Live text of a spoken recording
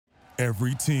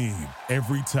Every team,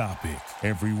 every topic,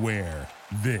 everywhere.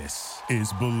 This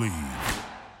is Believe.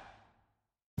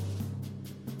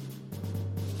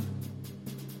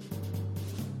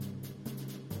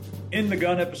 In the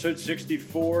Gun, episode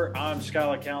 64, I'm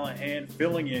Skylar Callahan,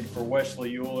 filling in for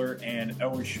Wesley Euler and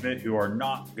Owen Schmidt, who are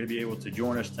not going to be able to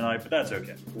join us tonight, but that's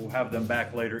okay. We'll have them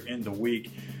back later in the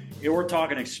week. Yeah, we're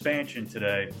talking expansion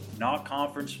today, not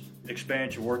conference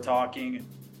expansion. We're talking,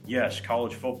 yes,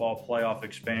 college football playoff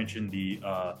expansion.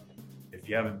 If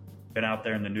you haven't been out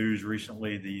there in the news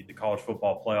recently, the college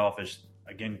football playoff is,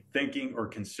 again, thinking or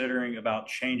considering about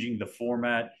changing the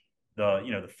format.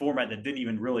 The format that didn't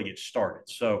even really get started.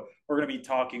 So we're going to be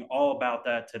talking all about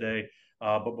that today.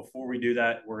 But before we do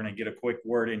that, we're going to get a quick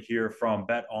word in here from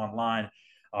Bet Online.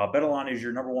 Bet Online is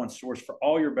your number one source for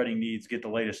all your betting needs. Get the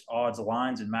latest odds,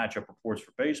 lines, and matchup reports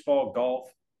for baseball, golf,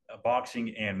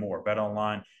 boxing, and more. Bet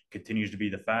Online continues to be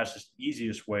the fastest,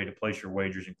 easiest way to place your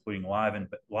wagers, including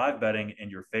live betting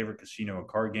and your favorite casino and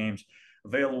card games,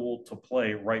 available to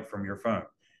play right from your phone.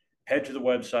 Head to the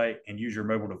website and use your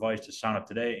mobile device to sign up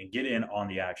today and get in on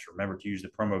the action. Remember to use the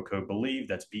promo code BELIEVE,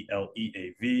 that's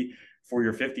BLEAV, for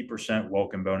your 50%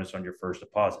 welcome bonus on your first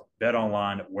deposit. Bet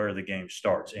Online, where the game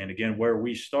starts. And again, where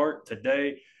we start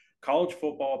today, college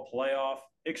football playoff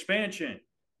expansion.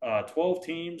 12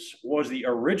 teams was the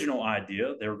original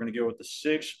idea. They were going to go with the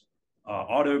 6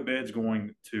 auto bids,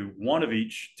 going to one of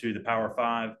each to the Power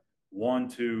 5, one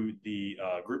to the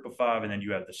group of 5, and then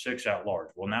you have the 6 at large.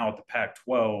 Well, now with the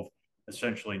Pac-12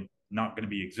 essentially not going to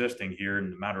be existing here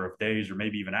in a matter of days or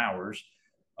maybe even hours,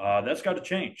 that's got to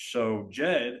change. So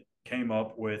Jed came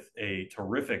up with a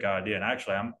terrific idea, and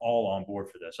actually I'm all on board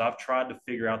for this. I've tried to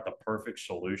figure out the perfect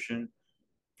solution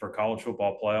for college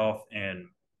football playoff, and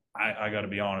I got to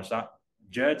be honest,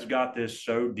 Jed's got this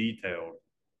so detailed,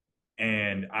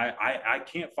 and I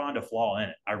can't find a flaw in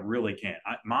it. I really can't.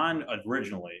 Mine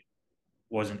originally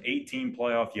was an 18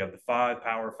 playoff. You have the 5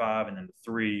 Power 5 and then the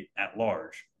 3 at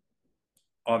large.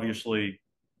 Obviously,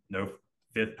 no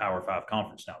 5th Power 5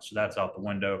 conference now, so that's out the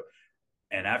window.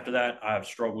 And after that, I've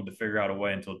struggled to figure out a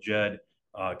way until Jed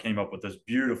came up with this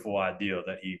beautiful idea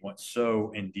that he went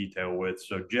so in detail with.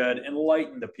 So Jed,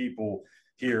 enlighten the people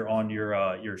here on your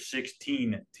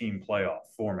 16-team playoff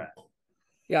format.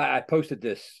 Yeah, I posted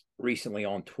this recently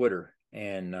on Twitter,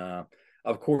 and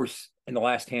of course, in the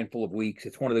last handful of weeks,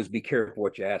 it's one of those be careful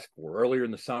what you ask for. Earlier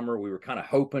in the summer, we were kind of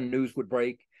hoping news would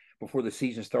break before the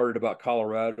season started about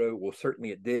Colorado. Well, certainly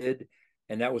it did,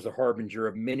 and that was a harbinger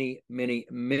of many, many,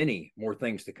 many more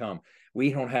things to come.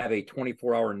 We don't have a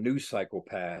 24-hour news cycle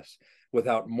pass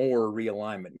without more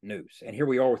realignment news. And here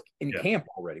we are in camp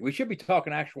already. We should be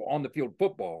talking actual on-the-field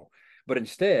football, but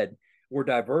instead, were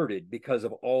diverted because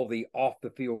of all the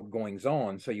off-the-field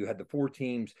goings-on. So you had the 4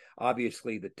 teams,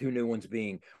 obviously the 2 new ones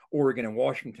being Oregon and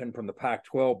Washington from the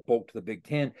Pac-12, bolt to the Big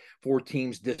Ten, 4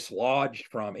 teams dislodged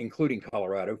from, including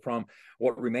Colorado, from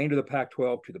what remained of the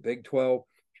Pac-12 to the Big 12.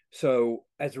 So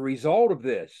as a result of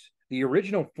this, the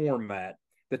original format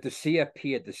that the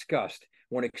CFP had discussed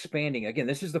when expanding, again,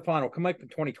 this is the final, coming up in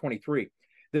 2023,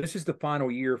 this is the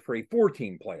final year for a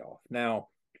 4-team playoff. Now,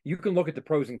 you can look at the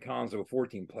pros and cons of a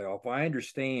 4-team playoff. I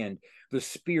understand the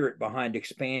spirit behind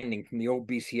expanding from the old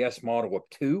BCS model of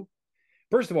 2.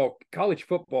 First of all, college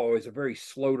football is a very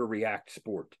slow to react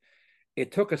sport.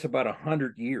 It took us about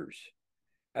 100 years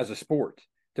as a sport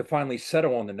to finally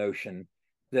settle on the notion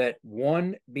that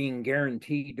 1 being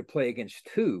guaranteed to play against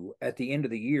 2 at the end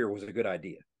of the year was a good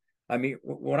idea. I mean,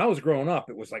 when I was growing up,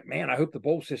 it was like, man, I hope the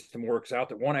bowl system works out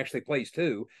that 1 actually plays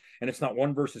 2, and it's not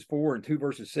 1 versus 4 and 2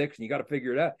 versus 6, and you got to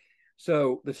figure it out.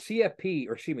 So the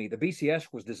the BCS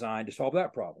was designed to solve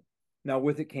that problem. Now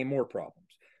with it came more problems.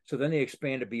 So then they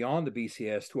expanded beyond the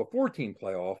BCS to a 4-team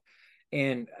playoff.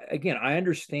 And again, I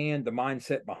understand the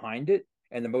mindset behind it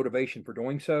and the motivation for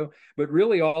doing so, but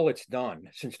really all it's done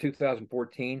since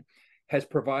 2014 has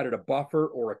provided a buffer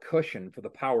or a cushion for the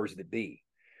powers that be.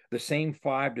 The same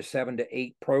 5 to 7 to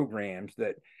 8 programs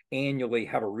that annually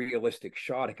have a realistic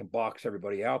shot and can box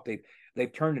everybody out,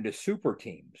 they've turned into super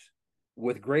teams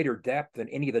with greater depth than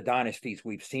any of the dynasties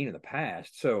we've seen in the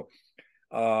past. So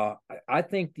I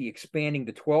think the expanding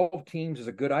to 12 teams is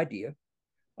a good idea.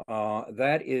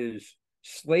 That is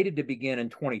slated to begin in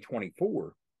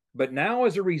 2024. But now,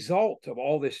 as a result of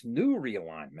all this new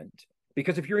realignment,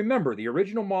 because if you remember the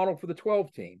original model for the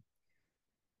 12 team,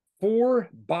 4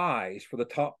 buys for the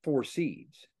top 4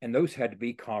 seeds, and those had to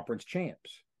be conference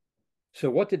champs.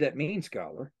 So what did that mean,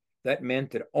 Scholar? That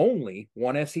meant that only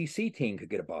 1 SEC team could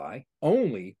get a bye,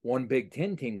 only 1 Big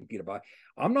Ten team could get a bye.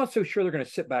 I'm not so sure they're going to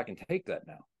sit back and take that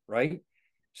now, right?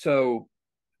 So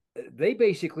they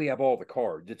basically have all the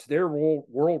cards. It's their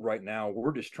world right now.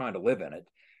 We're just trying to live in it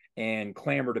and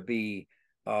clamor to be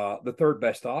the third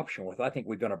best option, with I think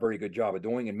we've done a very good job of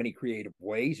doing in many creative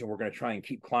ways, and we're going to try and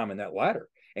keep climbing that ladder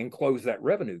and close that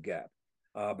revenue gap.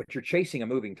 But you're chasing a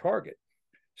moving target.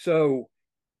 So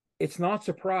it's not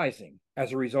surprising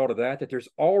as a result of that there's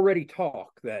already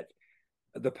talk that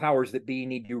the powers that be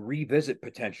need to revisit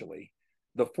potentially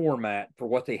the format for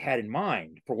what they had in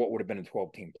mind for what would have been a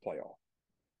 12-team playoff.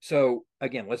 So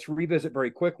again, let's revisit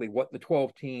very quickly what the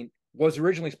 12 team was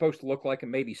originally supposed to look like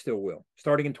and maybe still will,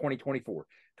 starting in 2024.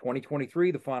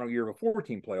 2023, the final year of a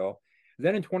 14 playoff.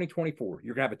 Then in 2024,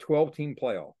 you're going to have a 12-team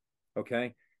playoff.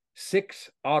 Okay. 6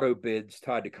 auto bids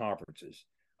tied to conferences.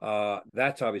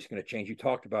 That's obviously going to change. You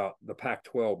talked about the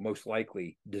Pac-12 most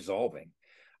likely dissolving.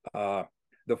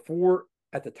 The 4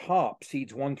 at the top,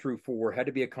 seeds 1 through 4, had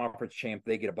to be a conference champ.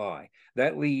 They get a bye.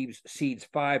 That leaves seeds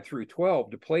 5 through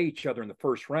 12 to play each other in the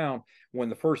first round when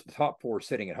the top 4 are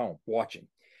sitting at home watching.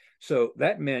 So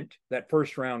that meant that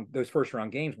those first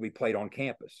round games will be played on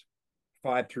campus.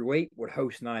 5 through 8 would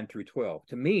host 9 through 12.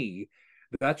 To me,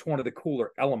 that's one of the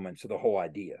cooler elements of the whole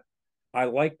idea. I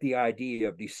like the idea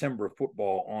of December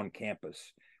football on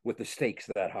campus with the stakes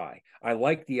that high. I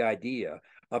like the idea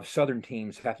of Southern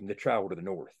teams having to travel to the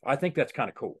North. I think that's kind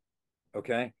of cool.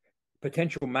 Okay.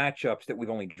 Potential matchups that we've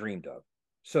only dreamed of.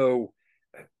 So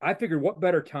I figured what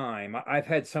better time. I've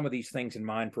had some of these things in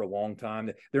mind for a long time.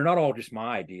 They're not all just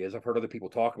my ideas. I've heard other people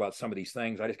talk about some of these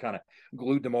things. I just kind of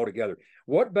glued them all together.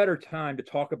 What better time to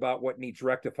talk about what needs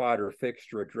rectified or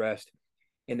fixed or addressed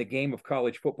in the game of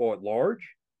college football at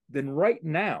large than right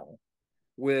now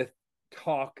with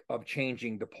talk of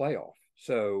changing the playoff?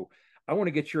 So I want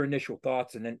to get your initial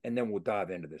thoughts, and then we'll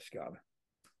dive into this, Scott.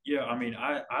 Yeah, I mean,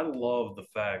 I love the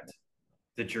fact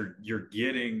that you're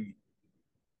getting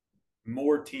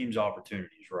more teams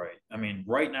opportunities, right? I mean,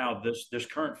 right now this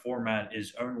current format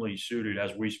is only suited,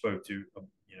 as we spoke to,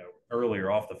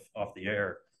 earlier off the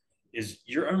air, is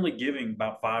you're only giving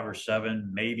about 5 or 7,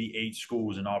 maybe 8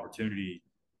 schools an opportunity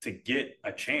to get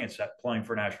a chance at playing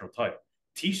for a national title.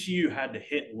 TCU had to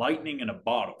hit lightning in a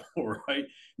bottle, right?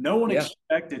 No one Yeah,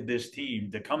 expected this team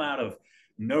to come out of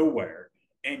nowhere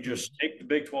and just take the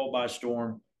Big 12 by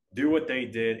storm, do what they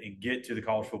did, and get to the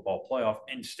college football playoff.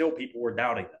 And still, people were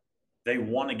doubting them. They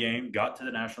won a game, got to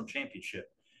the national championship.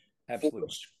 For,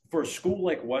 absolutely. for a school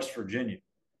like West Virginia,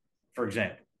 for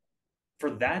example, for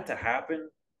that to happen,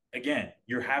 again,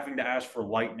 you're having to ask for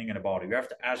lightning in a bottle. You have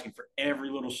to asking for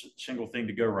every little single thing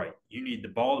to go right. You need the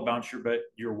ball to bounce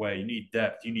your way. You need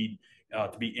depth. You need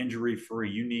to be injury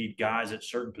free. You need guys at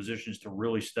certain positions to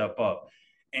really step up.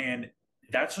 And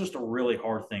that's just a really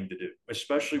hard thing to do,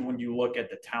 especially when you look at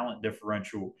the talent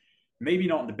differential. Maybe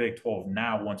not in the Big 12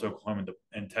 now, once Oklahoma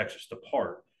and Texas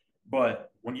depart,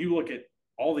 but when you look at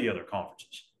all the other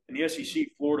conferences, in the SEC,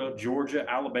 Florida, Georgia,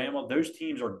 Alabama, those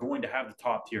teams are going to have the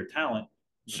top tier talent.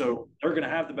 So they're going to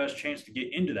have the best chance to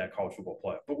get into that college football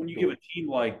playoff. But when you give a team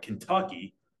like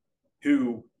Kentucky,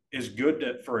 who is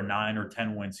good for a 9 or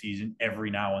 10 win season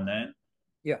every now and then,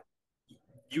 Yeah.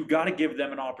 you got to give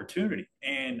them an opportunity.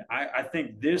 And I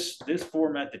think this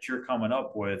format that you're coming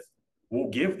up with will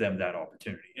give them that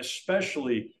opportunity,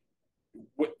 especially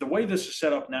with the way this is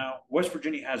set up now. West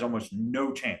Virginia has almost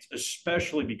no chance,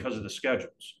 especially because of the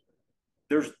schedules.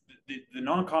 There's the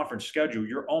non-conference schedule.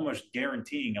 You're almost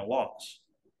guaranteeing a loss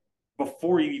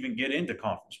before you even get into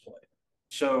conference play.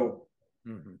 So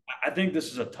I think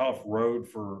this is a tough road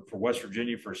for West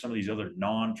Virginia, for some of these other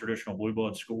non-traditional blue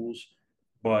blood schools.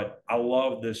 But I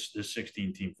love this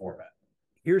 16-team format.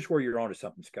 Here's where you're onto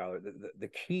something, Skylar. The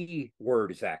key word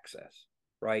is access,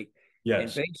 right? And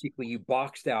Yes. basically, you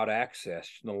boxed out access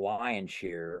to the lion's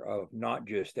share of not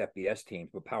just FBS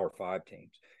teams, but Power 5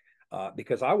 teams.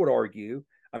 Because I would argue,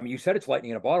 I mean, you said it's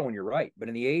lightning in a bottle, and you're right. But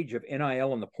in the age of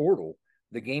NIL and the portal,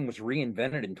 the game was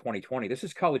reinvented in 2020. This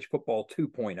is college football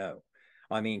 2.0.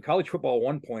 I mean, college football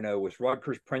 1.0 was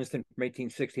Rutgers, Princeton from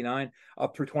 1869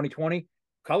 up through 2020.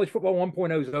 College football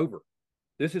 1.0 is over.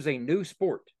 This is a new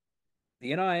sport.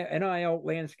 The NIL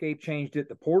landscape changed it.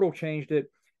 The portal changed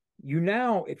it. You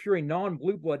now, if you're a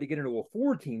non-blue blood to get into a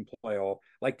 4-team playoff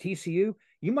like TCU,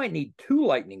 you might need 2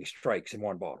 lightning strikes in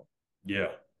one bottle. Yeah.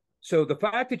 So the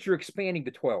fact that you're expanding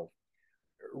to 12,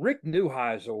 Rick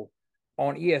Neuheisel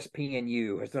on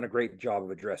ESPNU has done a great job of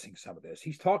addressing some of this.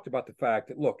 He's talked about the fact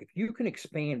that, look, if you can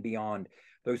expand beyond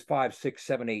those 5, 6,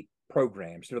 7, 8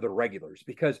 programs, they're the regulars,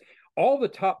 because all the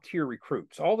top tier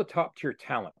recruits, all the top tier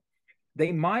talent,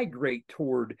 they migrate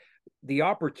toward the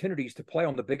opportunities to play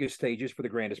on the biggest stages for the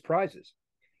grandest prizes.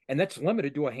 And that's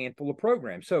limited to a handful of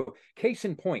programs. So case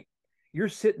in point, You're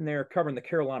sitting there covering the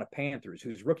Carolina Panthers,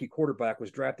 whose rookie quarterback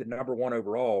was drafted number 1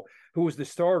 overall, who was the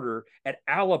starter at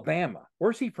Alabama.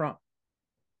 Where's he from?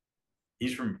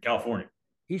 He's from California.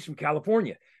 He's from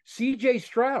California. C.J.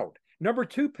 Stroud, number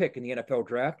 2 pick in the NFL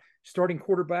draft, starting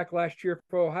quarterback last year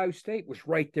for Ohio State, was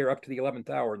right there up to the 11th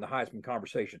hour in the Heisman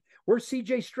conversation. Where's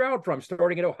C.J. Stroud from,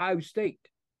 starting at Ohio State?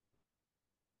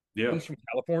 Yeah. He's from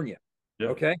California. Yeah.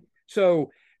 Okay.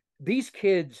 So these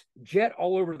kids jet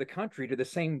all over the country to the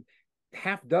same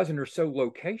half dozen or so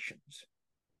locations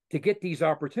to get these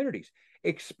opportunities.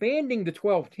 Expanding to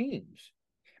 12 teams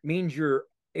means you're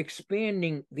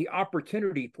expanding the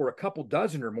opportunity for a couple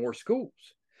dozen or more schools.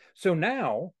 So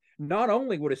now, not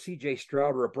only would a CJ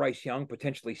Stroud or a Bryce Young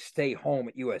potentially stay home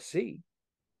at USC,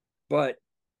 but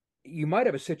you might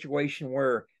have a situation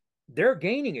where they're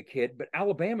gaining a kid, but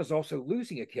Alabama's also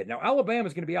losing a kid. Now,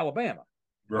 Alabama's going to be Alabama.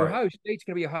 Right. Ohio State's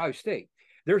going to be Ohio State.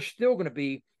 They're still going to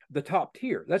be the top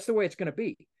tier. That's the way it's going to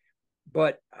be.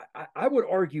 But I would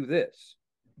argue this.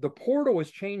 The portal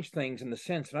has changed things in the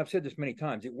sense, and I've said this many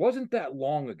times, it wasn't that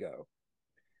long ago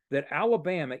that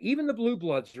Alabama, even the blue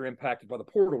bloods are impacted by the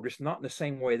portal, just not in the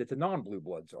same way that the non-blue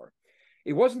bloods are.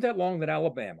 It wasn't that long that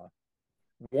Alabama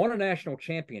won a national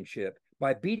championship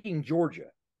by beating Georgia.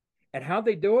 And how'd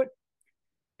they do it?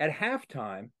 At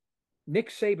halftime, Nick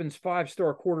Saban's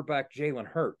 5-star quarterback, Jalen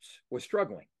Hurts, was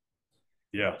struggling.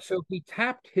 Yeah. So he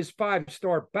tapped his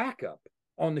 5-star backup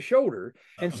on the shoulder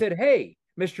and said, hey,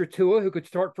 Mr. Tua, who could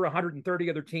start for 130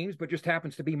 other teams, but just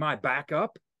happens to be my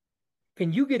backup,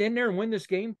 can you get in there and win this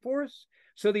game for us?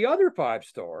 So the other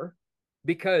 5-star,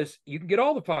 because you can get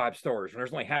all the 5 stars, and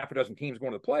there's only half a dozen teams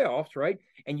going to the playoffs, right?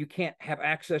 And you can't have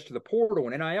access to the portal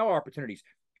and NIL opportunities.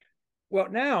 Well,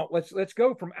 now let's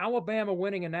go from Alabama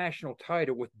winning a national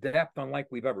title with depth unlike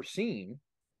we've ever seen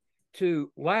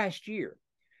to last year.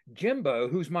 Jimbo,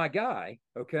 who's my guy,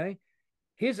 okay,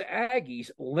 his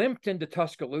Aggies limped into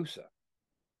Tuscaloosa,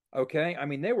 okay? I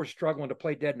mean, they were struggling to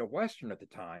play dead in the Western at the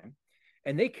time,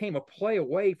 and they came a play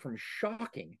away from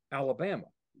shocking Alabama.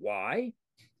 Why?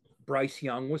 Bryce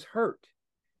Young was hurt,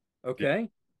 okay?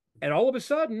 Yeah. And all of a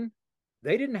sudden,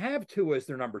 they didn't have Tua as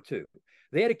their number 2.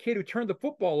 They had a kid who turned the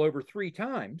football over 3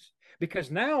 times because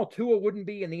now Tua wouldn't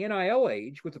be in the NIL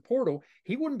age with the portal.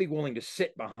 He wouldn't be willing to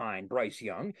sit behind Bryce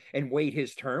Young and wait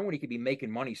his turn when he could be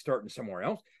making money starting somewhere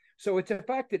else. So it's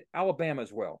affected Alabama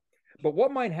as well. But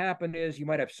what might happen is you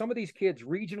might have some of these kids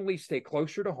regionally stay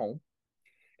closer to home.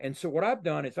 And so what I've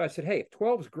done is I said, hey, if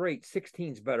 12 is great,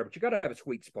 16 is better, but you got to have a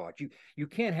sweet spot. You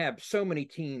can't have so many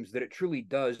teams that it truly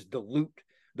does dilute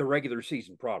the regular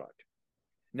season product.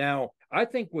 Now, I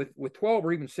think with 12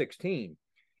 or even 16,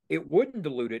 it wouldn't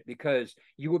dilute it because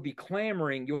you would be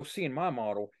clamoring, you'll see in my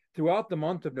model, throughout the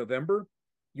month of November,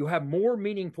 you'll have more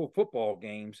meaningful football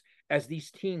games as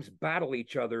these teams battle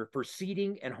each other for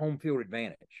seeding and home field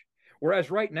advantage. Whereas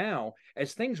right now,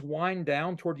 as things wind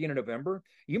down toward the end of November,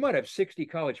 you might have 60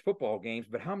 college football games,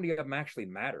 but how many of them actually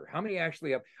matter? How many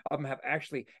actually of them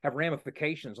have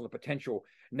ramifications on the potential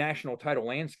national title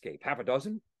landscape? Half a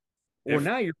dozen? Or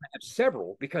now you're going to have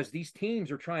several because these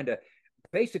teams are trying to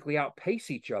basically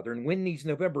outpace each other and win these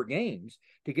November games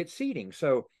to get seeding.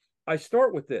 So I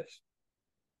start with this.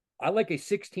 I like a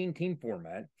 16-team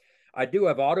format. I do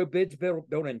have auto bids built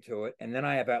into it, and then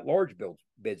I have at-large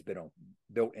bids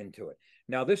built into it.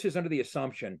 Now, this is under the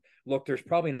assumption, look, there's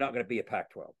probably not going to be a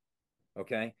Pac-12,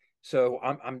 okay? So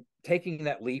I'm taking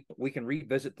that leap. We can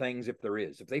revisit things if there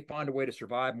is. If they find a way to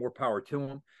survive, more power to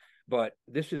them. But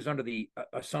this is under the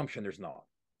assumption there's not.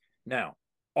 Now,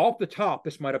 off the top,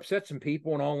 this might upset some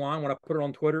people, and online when I put it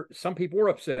on Twitter, some people were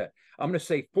upset. I'm going to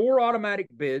say 4 automatic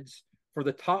bids for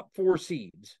the top 4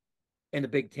 seeds in the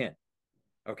Big Ten,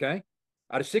 okay?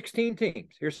 Out of 16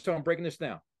 teams. Here's how I'm breaking this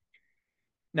down.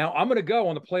 Now, I'm going to go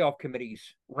on the playoff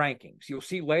committee's rankings. You'll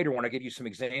see later when I give you some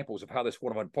examples of how this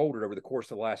would have unfolded over the course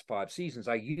of the last 5 seasons.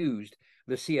 I used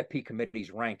the CFP committee's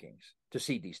rankings to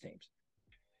seed these teams.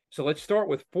 So let's start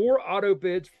with 4 auto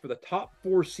bids for the top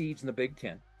 4 seeds in the Big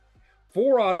Ten,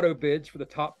 4 auto bids for the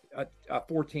top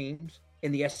 4 teams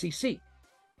in the SEC.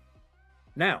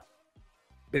 Now,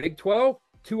 Big 12,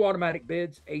 2 automatic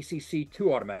bids, ACC,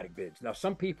 2 automatic bids. Now,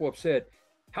 some people have said,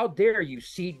 how dare you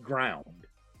cede ground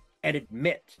and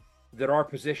admit that our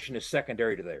position is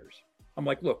secondary to theirs? I'm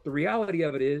like, look, the reality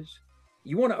of it is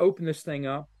you want to open this thing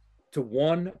up to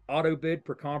 1 auto bid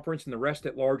per conference and the rest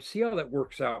at large. See how that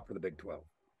works out for the Big 12.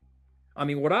 I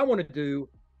mean, what I want to do,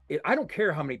 I don't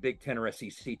care how many Big 10 or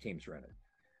SEC teams are in it.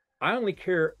 I only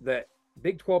care that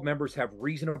Big 12 members have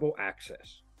reasonable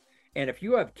access. And if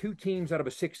you have 2 teams out of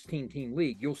a 16-team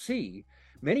league, you'll see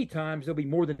many times there'll be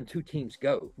more than 2 teams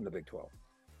go from the Big 12,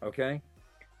 okay?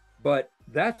 But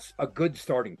that's a good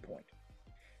starting point.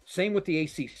 Same with the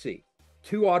ACC.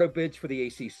 2 auto bids for the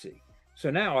ACC. So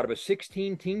now out of a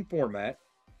 16-team format,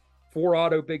 4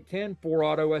 auto Big Ten, 4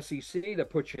 auto SEC, that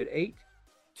puts you at 8.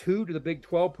 2 to the Big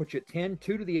 12 puts you at 10.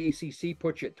 2 to the ACC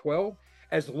puts you at 12.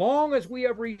 As long as we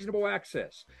have reasonable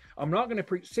access. I'm not going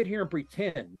to sit here and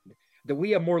pretend that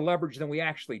we have more leverage than we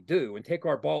actually do and take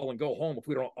our ball and go home if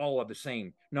we don't all have the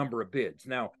same number of bids.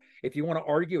 Now, if you want to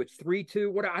argue it's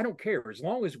 3-2, I don't care. As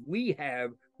long as we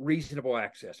have reasonable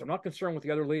access. I'm not concerned with the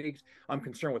other leagues. I'm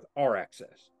concerned with our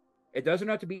access. It doesn't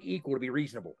have to be equal to be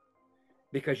reasonable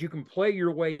because you can play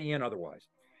your way in otherwise.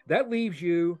 That leaves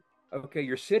you, okay,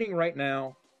 you're sitting right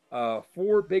now,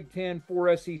 4 Big Ten,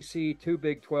 4 SEC, 2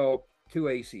 Big 12, 2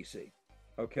 ACC.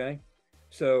 Okay.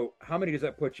 So how many does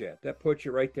that put you at? That puts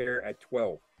you right there at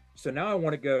 12. So now I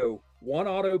want to go 1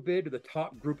 auto bid to the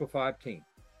top group of 5 team.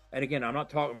 And again, I'm not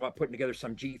talking about putting together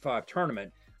some G5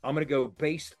 tournament. I'm going to go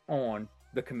based on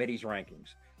the committee's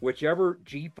rankings. Whichever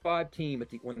G5 team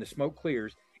when the smoke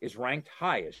clears is ranked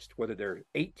highest, whether they're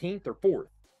 18th or 4th,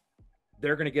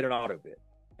 they're going to get an auto bid.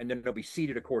 And then they'll be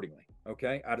seeded accordingly,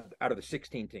 okay, out of the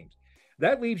 16 teams.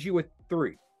 That leaves you with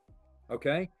 3,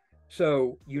 okay?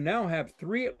 So you now have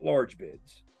 3 at-large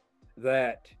bids.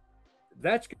 That's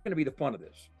going to be the fun of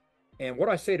this. And what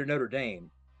I say to Notre Dame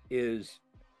is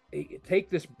take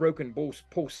this broken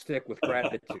pull stick with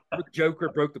gratitude. The Joker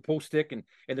broke the pull stick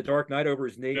in the Dark Knight over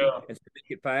his knee and make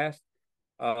it fast.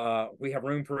 We have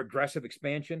room for aggressive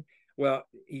expansion. Well,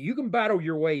 you can battle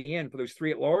your way in for those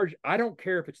 3 at large. I don't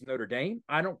care if it's Notre Dame.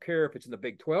 I don't care if it's in the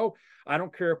Big 12. I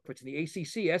don't care if it's in the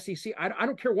ACC, SEC. I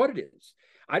don't care what it is.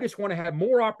 I just want to have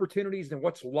more opportunities than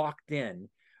what's locked in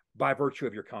by virtue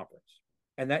of your conference.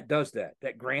 And that does that.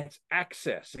 That grants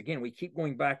access. Again, we keep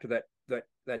going back to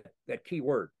that key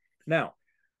word. Now,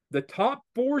 the top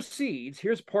 4 seeds,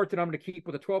 here's the part that I'm going to keep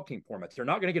with the 12-team formats. They're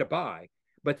not going to get a bye,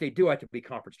 but they do have to be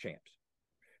conference champs.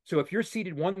 So if you're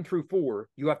seeded 1 through 4,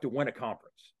 you have to win a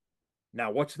conference.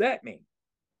 Now, what's that mean?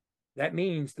 That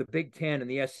means the Big Ten and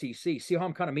the SEC. See how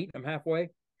I'm kind of meeting them halfway?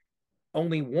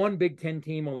 Only 1 Big Ten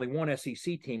team, only 1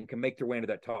 SEC team can make their way into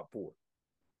that top 4.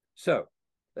 So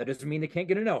that doesn't mean they can't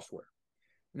get in elsewhere.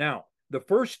 Now, the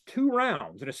first 2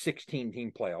 rounds in a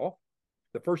 16-team playoff,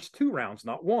 the first 2 rounds,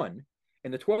 not 1,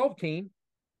 and the 12-team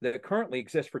that currently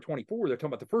exists for 24, they're talking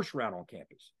about the first round on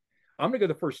campus. I'm going to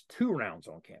go the first 2 rounds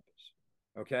on campus.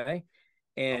 Okay.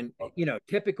 And,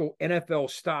 typical NFL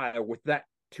style with that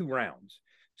 2 rounds.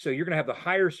 So you're going to have the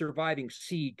higher surviving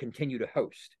seed continue to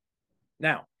host.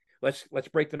 Now, let's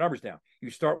break the numbers down. You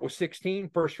start with 16,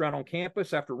 first round on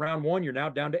campus. After round 1, you're now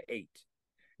down to 8.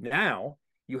 Now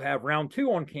you have round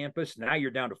 2 on campus. Now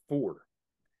you're down to 4.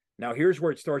 Now here's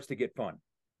where it starts to get fun.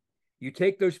 You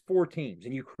take those 4 teams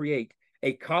and you create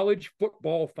a college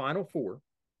football Final Four,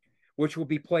 which will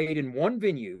be played in 1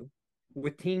 venue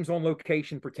with teams on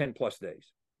location for 10 plus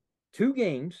days. 2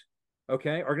 games,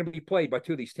 okay, are going to be played by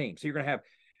 2 of these teams. So you're going to have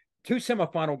 2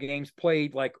 semifinal games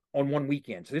played like on 1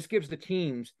 weekend. So this gives the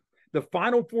teams, the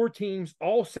Final 4 teams,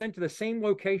 all sent to the same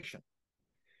location.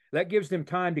 That gives them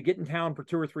time to get in town for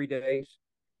 2 or 3 days,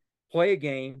 play a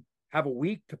game, have a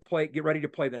week to play, get ready to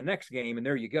play the next game, and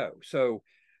there you go. So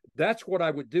that's what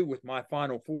I would do with my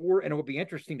Final 4, and it would be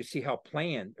interesting to see how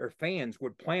fans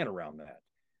would plan around that.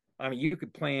 I mean, you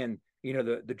could plan,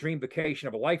 the dream vacation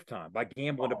of a lifetime by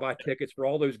gambling to buy tickets for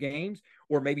all those games,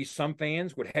 or maybe some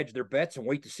fans would hedge their bets and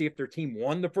wait to see if their team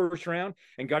won the first round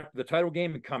and got to the title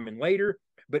game and come in later.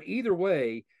 But either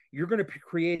way, you're going to be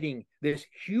creating this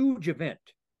huge event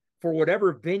for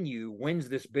whatever venue wins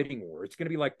this bidding war. It's going to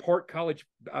be like part college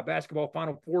basketball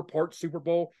Final Four, part Super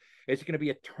Bowl. It's going to be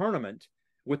a tournament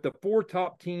with the 4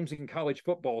 top teams in college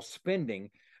football spending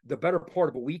the better part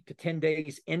of a week to 10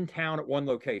 days in town at 1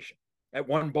 location, at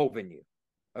 1 bowl venue.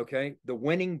 Okay. The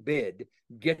winning bid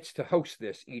gets to host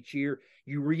this each year.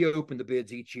 You reopen the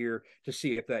bids each year to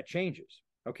see if that changes.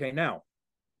 Okay. Now,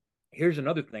 here's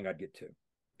another thing I'd get to.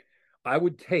 I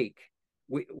would take,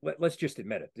 let's just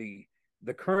admit it,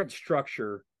 the current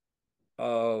structure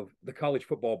of the college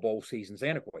football bowl season is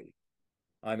antiquated.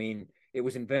 I mean, it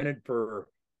was invented for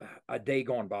a day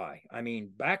gone by. I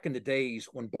mean, back in the days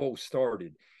when bowls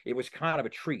started, it was kind of a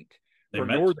treat for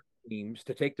northern teams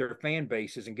to take their fan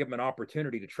bases and give them an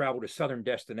opportunity to travel to southern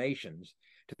destinations,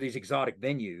 to these exotic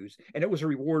venues. And it was a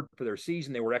reward for their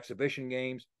season. They were exhibition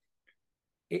games.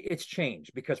 It's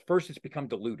changed because first it's become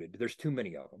diluted. There's too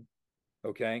many of them.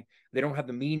 Okay. They don't have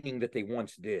the meaning that they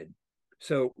once did.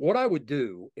 So what I would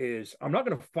do is I'm not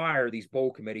going to fire these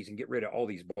bowl committees and get rid of all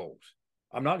these bowls.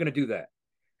 I'm not going to do that.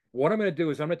 What I'm going to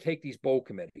do is I'm going to take these bowl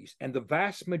committees and the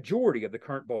vast majority of the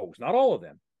current bowls, not all of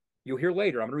them, you'll hear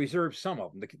later, I'm going to reserve some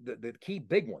of them, the key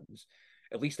big ones,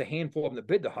 at least a handful of them that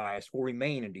bid the highest, will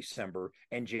remain in December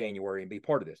and January and be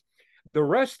part of this. The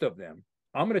rest of them,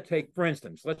 I'm going to take, for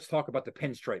instance, let's talk about the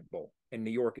Pinstripe Bowl in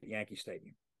New York at Yankee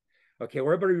Stadium. Okay,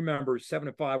 where everybody remembers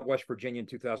 7-5 West Virginia in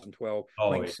 2012,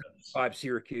 playing yes. 7-5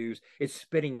 Syracuse. It's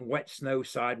spitting wet snow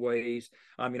sideways.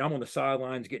 I mean, I'm on the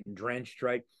sidelines getting drenched,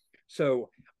 right? So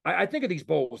I think of these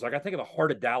bowls, like I think of the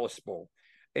Heart of Dallas Bowl.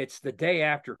 It's the day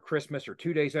after Christmas or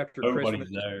 2 days after Nobody's Christmas.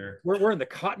 there. We're in the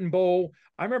Cotton Bowl.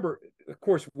 I remember, of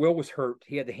course, Will was hurt.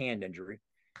 He had the hand injury.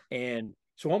 And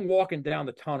so I'm walking down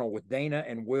the tunnel with Dana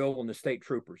and Will and the state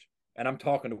troopers. And I'm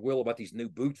talking to Will about these new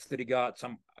boots that he got,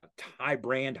 some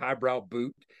highbrow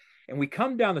boot. And we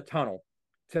come down the tunnel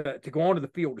to go onto the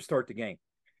field to start the game.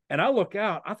 And I look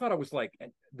out, I thought I was like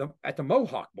at the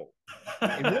Mohawk Bowl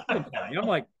in Wilmington. I'm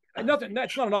like, nothing,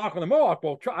 that's not a knock on the Mohawk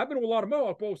Bowl. I've been to a lot of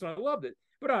Mohawk Bowls and I loved it.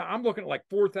 But I'm looking at like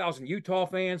 4,000 Utah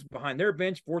fans behind their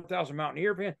bench, 4,000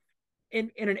 Mountaineer fans,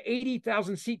 in an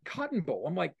 80,000 seat Cotton Bowl.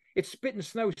 I'm like, it's spitting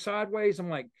snow sideways. I'm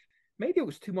like, maybe it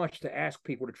was too much to ask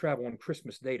people to travel on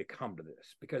Christmas Day to come to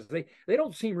this because they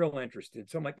don't seem real interested.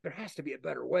 So I'm like, there has to be a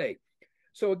better way.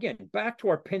 So again, back to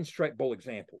our Pinstripe Bowl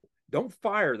example. Don't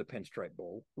fire the Pinstripe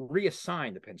Bowl,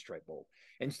 reassign the Pinstripe Bowl.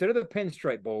 Instead of the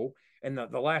Pinstripe Bowl and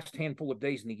the last handful of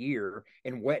days in the year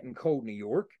in wet and cold New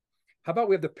York, how about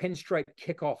we have the Pinstripe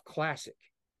Kickoff Classic?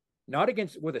 Not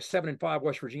against with a 7-5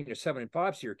 West Virginia,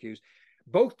 7-5 Syracuse,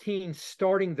 both teams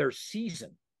starting their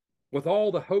season with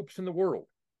all the hopes in the world.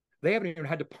 They haven't even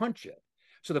had to punch yet.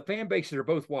 So the fan bases are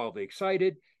both wildly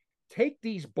excited. Take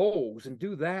these bowls and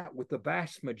do that with the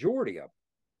vast majority of them.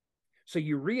 So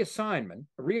you reassign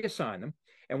them.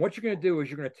 And what you're going to do is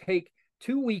you're going to take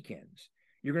 2 weekends.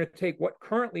 You're going to take what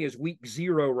currently is week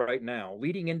 0 right now,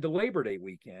 leading into Labor Day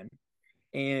weekend,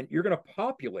 and you're going to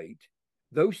populate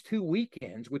those 2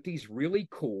 weekends with these really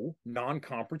cool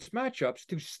non-conference matchups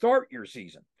to start your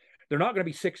season. They're not going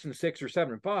to be 6-6 or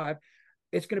 7-5.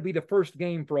 It's going to be the first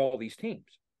game for all these teams.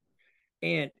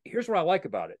 And here's what I like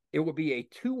about it. It would be a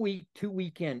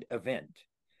 2-weekend event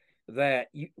that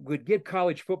would give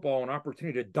college football an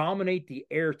opportunity to dominate the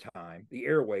airtime, the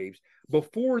airwaves,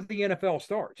 before the NFL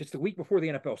starts. It's the week before the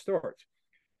NFL starts.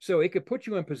 So it could put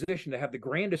you in position to have the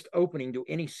grandest opening to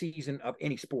any season of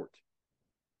any sport.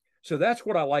 So that's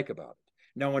what I like about it.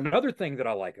 Now, another thing that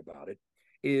I like about it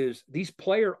is these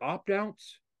player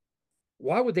opt-outs.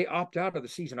 Why would they opt out of the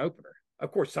season opener?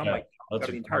 Of course, some might opt out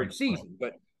of the entire season,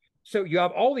 but so you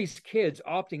have all these kids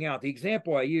opting out. The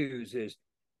example I use is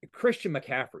Christian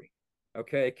McCaffrey,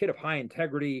 okay, a kid of high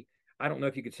integrity. I don't know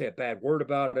if you could say a bad word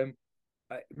about him.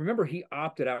 Remember, he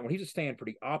opted out when he was at Stanford.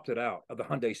 He opted out of the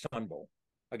Hyundai Sun Bowl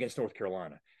against North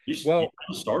Carolina. He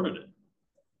started it.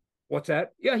 What's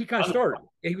that? Yeah, he kind of started.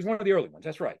 Yeah, he was one of the early ones.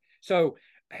 That's right. So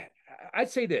I'd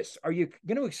say this: are you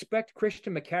going to expect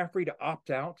Christian McCaffrey to opt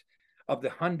out of the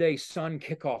Hyundai Sun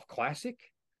Kickoff Classic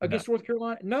against North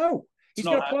Carolina? No, he's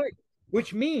going to play,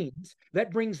 which means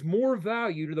that brings more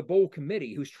value to the bowl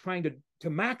committee who's trying to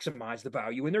maximize the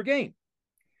value in their game.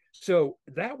 So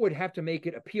that would have to make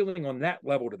it appealing on that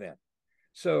level to them.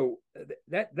 So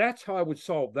that's how I would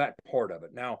solve that part of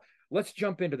it. Now, let's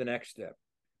jump into the next step.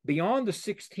 Beyond the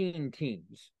 16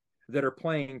 teams that are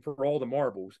playing for all the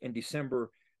marbles in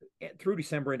December, through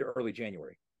December into early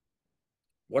January,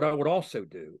 what I would also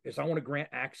do is I want to grant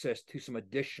access to some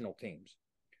additional teams,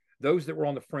 those that were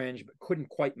on the fringe but couldn't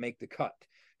quite make the cut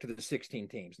to the 16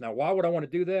 teams. Now, why would I want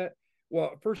to do that?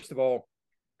 Well, first of all,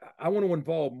 I want to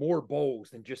involve more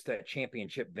bowls than just that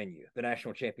championship venue, the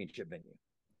national championship venue,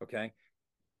 okay?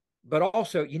 But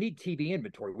also, you need TV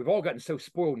inventory. We've all gotten so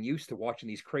spoiled and used to watching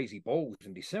these crazy bowls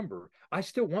in December. I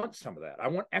still want some of that. I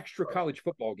want extra college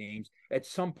football games at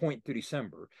some point through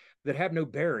December that have no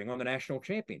bearing on the national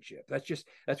championship.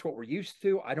 That's what we're used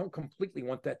to. I don't completely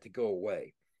want that to go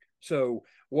away. So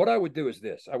what I would do is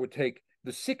this. I would take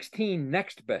the 16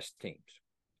 next best teams,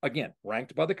 again,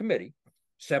 ranked by the committee,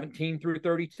 17 through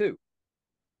 32.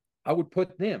 I would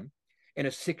put them in a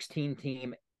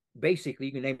 16-team. Basically,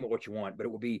 you can name it what you want, but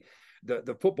it will be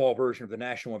the football version of the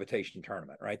National Invitation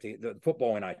Tournament, right? The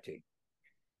football NIT.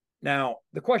 Now,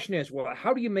 the question is, well,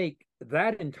 how do you make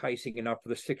that enticing enough for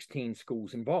the 16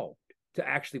 schools involved to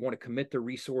actually want to commit their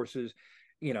resources,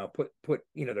 put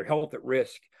their health at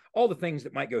risk, all the things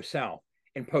that might go south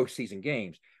in postseason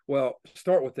games? Well,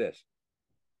 start with this.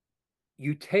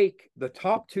 You take the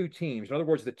top 2 teams, in other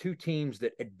words, the 2 teams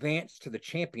that advance to the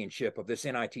championship of this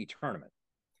NIT tournament.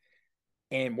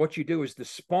 And what you do is the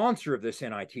sponsor of this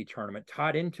NIT tournament,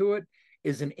 tied into it,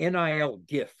 is an NIL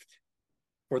gift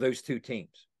for those 2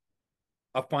 teams,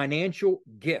 a financial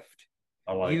gift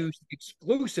used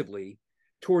exclusively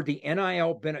toward the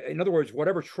NIL benefit. In other words,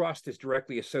 whatever trust is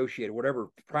directly associated, whatever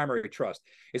primary trust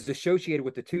is associated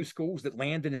with the two schools that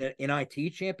land in an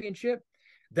NIT championship,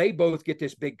 they both get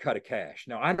this big cut of cash.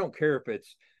 Now, I don't care if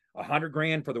it's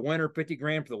 $100,000 for the winner,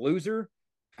 $50,000 for the loser,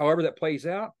 however that plays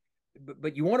out.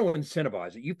 But you want to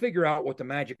incentivize it. You figure out what the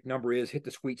magic number is, hit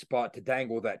the sweet spot to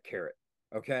dangle that carrot.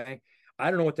 Okay. I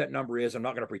don't know what that number is. I'm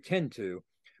not going to pretend to,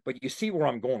 but you see where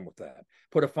I'm going with that.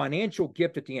 Put a financial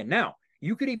gift at the end. Now,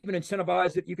 you could even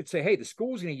incentivize it. You could say, hey, the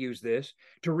school's going to use this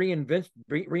to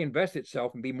reinvest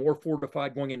itself and be more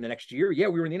fortified going into next year. Yeah,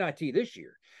 we were in the NIT this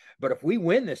year. But if we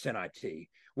win this NIT,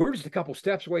 we're just a couple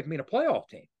steps away from being a playoff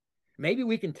team. Maybe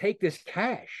we can take this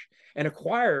cash and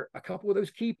acquire a couple of those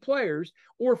key players.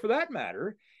 Or for that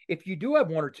matter, if you do have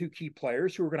one or two key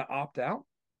players who are going to opt out,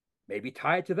 maybe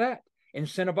tie it to that.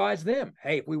 Incentivize them.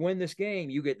 Hey, if we win this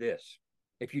game, you get this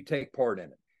if you take part in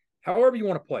it. However you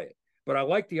want to play it. But I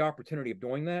like the opportunity of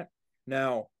doing that.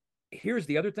 Now, here's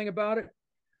the other thing about it.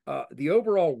 The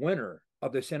overall winner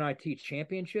of this NIT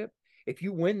championship, if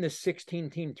you win this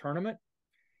 16-team tournament,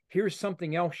 here's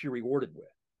something else you're rewarded with.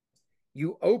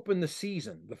 You open the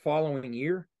season the following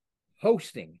year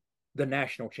hosting the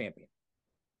national champion.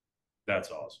 That's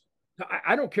awesome.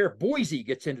 I don't care if Boise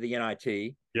gets into the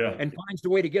NIT and finds a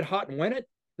way to get hot and win it.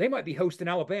 They might be hosting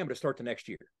Alabama to start the next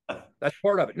year. That's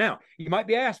part of it. Now, you might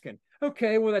be asking,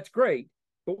 okay, well, that's great.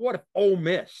 But what if Ole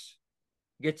Miss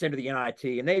gets into the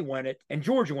NIT and they win it and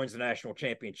Georgia wins the national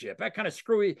championship? That kind of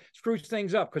screws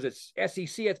things up because it's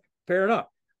SEC. It's fair enough.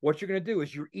 What you're going to do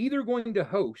is you're either going to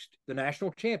host the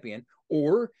national champion,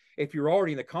 or if you're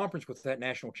already in the conference with that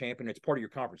national champion, it's part of your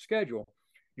conference schedule,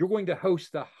 you're going to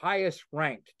host the highest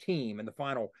ranked team in the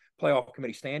final playoff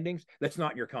committee standings that's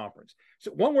not in your conference.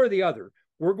 So one way or the other,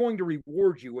 we're going to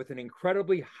reward you with an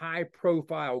incredibly high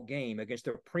profile game against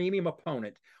a premium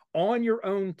opponent on your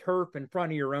own turf in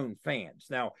front of your own fans.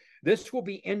 Now, this will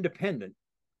be independent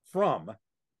from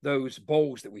those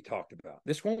bowls that we talked about.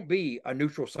 This won't be a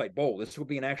neutral site bowl. This will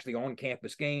be an actually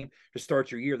on-campus game to start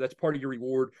your year. That's part of your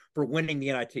reward for winning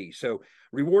the NIT. So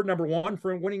reward number one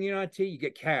for winning the NIT, you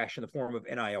get cash in the form of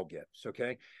NIL gifts,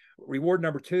 okay? Reward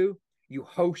number two, you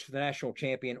host the national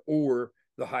champion or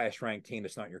the highest ranked team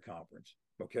that's not in your conference,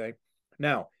 okay?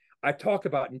 Now, I talked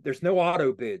about there's no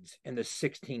auto bids in the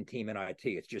 16-team NIT.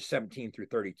 It's just 17 through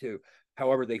 32,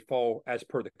 however they fall as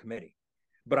per the committee.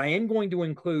 But I am going to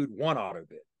include one auto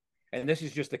bid. And this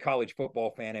is just the college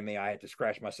football fan in me. I had to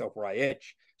scratch myself where I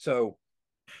itch. So,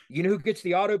 you know who gets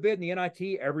the auto bid in the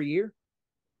NIT every year?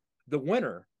 The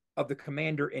winner of the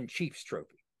Commander-in-Chief's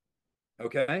trophy.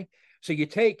 Okay? So you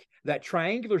take that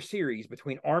triangular series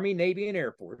between Army, Navy, and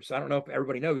Air Force. I don't know if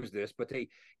everybody knows this, but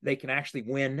they can actually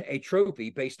win a trophy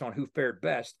based on who fared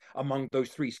best among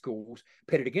those three schools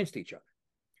pitted against each other.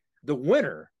 The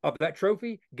winner of that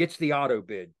trophy gets the auto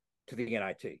bid to the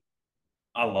NIT.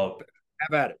 I love it. How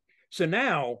about it? So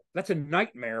now that's a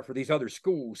nightmare for these other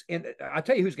schools. And I'll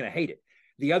tell you who's going to hate it.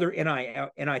 The other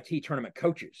NIT tournament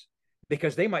coaches,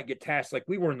 because they might get tasked like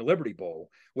we were in the Liberty Bowl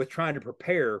with trying to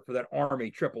prepare for that Army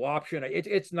triple option.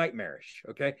 It's nightmarish,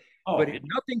 okay? But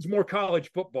nothing's more college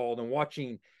football than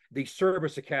watching the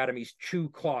service academies chew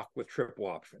clock with triple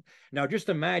option. Now, just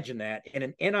imagine that in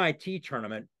an NIT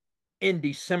tournament in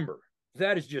December.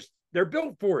 That is just, they're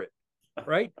built for it,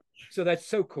 right? So that's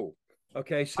so cool.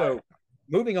 Okay, so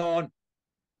moving on,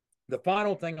 the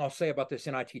final thing I'll say about this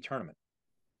NIT tournament.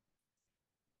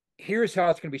 Here's how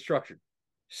it's going to be structured.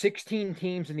 16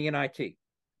 teams in the NIT.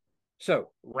 So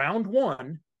round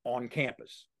one on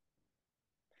campus.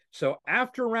 So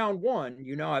after round one,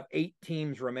 you now have 8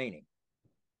 teams remaining.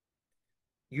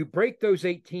 You break those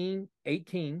 8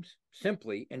 teams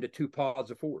simply into 2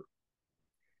 pods of 4.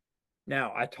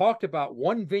 Now, I talked about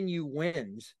one venue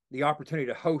wins the opportunity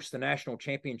to host the national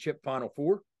championship Final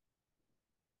Four.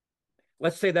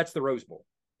 Let's say that's the Rose Bowl.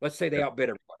 Let's say they outbid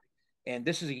everybody. And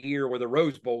this is a year where the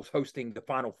Rose Bowl is hosting the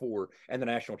Final Four and the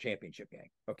national championship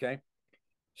game, okay?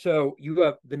 So you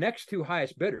have the next 2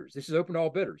 highest bidders. This is open to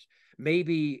all bidders.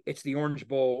 Maybe it's the Orange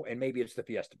Bowl and maybe it's the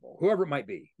Fiesta Bowl, whoever it might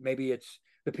be. Maybe it's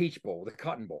the Peach Bowl, the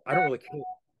Cotton Bowl. I don't really care,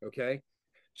 okay?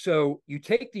 So you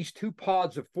take these 2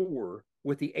 pods of 4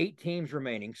 with the 8 teams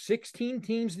remaining, 16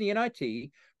 teams in the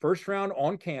NIT, first round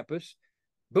on campus.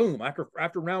 Boom,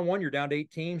 after round one, you're down to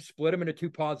 8 teams, split them into 2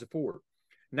 pods of 4.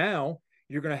 Now,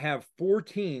 you're going to have 4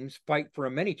 teams fight for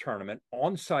a mini tournament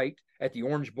on site at the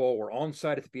Orange Bowl or on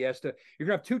site at the Fiesta. You're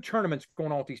going to have 2 tournaments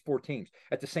going on with these 4 teams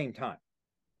at the same time,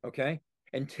 okay?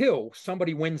 Until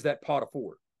somebody wins that pod of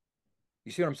 4.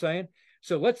 You see what I'm saying?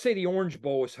 So let's say the Orange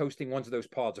Bowl is hosting one of those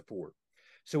pods of 4.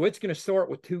 So it's going to start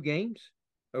with 2 games,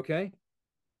 okay?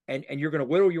 and you're going to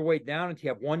whittle your way down until you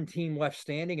have one team left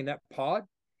standing in that pod.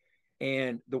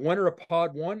 And the winner of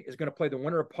pod 1 is going to play the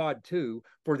winner of pod 2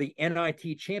 for the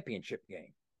NIT championship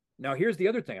game. Now, here's the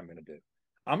other thing I'm going to do.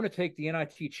 I'm going to take the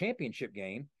NIT championship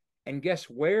game and guess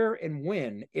where and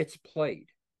when it's played.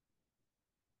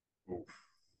 Oof.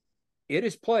 It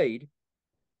is played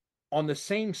on the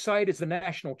same site as the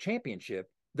national championship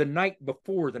the night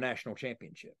before the national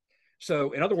championship.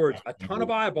 So, in other words, a ton of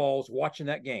eyeballs watching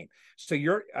that game. So,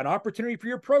 you're an opportunity for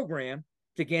your program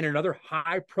to gain another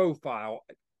high-profile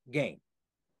game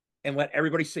and let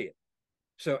everybody see it.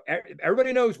 So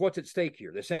everybody knows what's at stake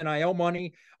here. This NIL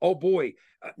money. Oh boy,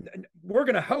 we're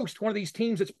going to host one of these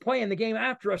teams that's playing the game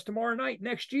after us tomorrow night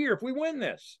next year if we win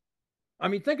this. I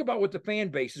mean, think about what the fan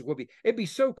bases will be. It'd be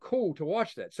so cool to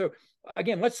watch that. So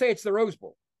again, let's say it's the Rose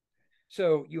Bowl.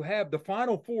 So you have the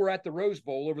Final Four at the Rose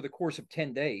Bowl over the course of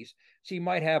 10 days. So you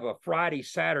might have a Friday,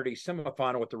 Saturday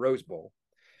semifinal at the Rose Bowl.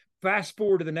 Fast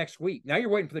forward to the next week. Now you're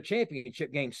waiting for the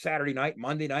championship game Saturday night,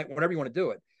 Monday night, whatever you want to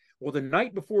do it. Well, the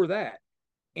night before that,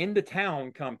 into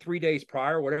town come 3 days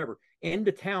prior, whatever.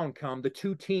 Into town come the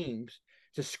two teams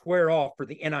to square off for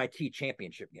the NIT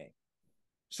championship game.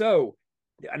 So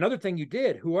another thing you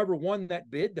did, whoever won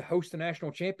that bid to host the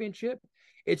national championship,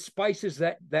 it spices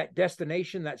that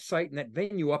destination, that site, and that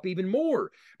venue up even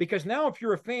more. Because now if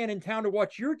you're a fan in town to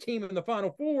watch your team in the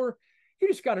Final Four, you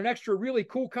just got an extra really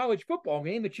cool college football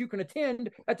game that you can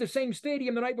attend at the same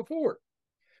stadium the night before.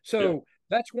 So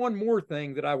that's one more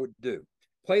thing that I would do.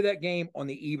 Play that game on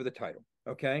the eve of the title,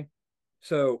 okay?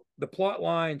 So the plot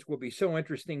lines will be so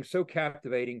interesting, so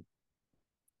captivating.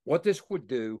 What this would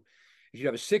do is you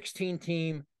have a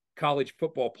 16-team college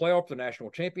football playoff for the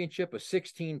national championship, a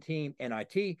 16-team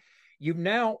NIT. You've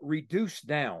now reduced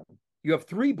down. You have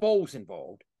 3 bowls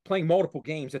involved, playing multiple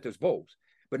games at those bowls.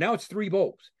 But now it's 3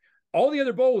 bowls. All the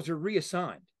other bowls are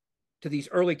reassigned to these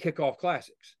early kickoff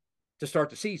classics to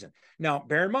start the season. Now,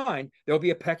 bear in mind, there'll be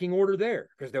a pecking order there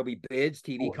because there'll be bids,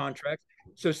 TV contracts.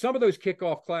 So some of those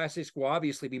kickoff classics will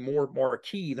obviously be more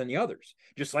marquee than the others,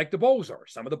 just like the bowls are.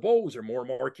 Some of the bowls are more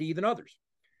marquee than others.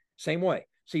 Same way.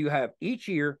 So you have each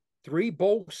year 3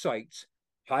 bowl sites,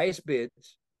 highest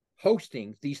bids,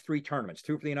 hosting these 3 tournaments,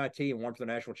 2 for the NIT and 1 for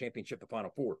the national championship, the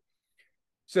Final Four.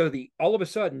 So all of a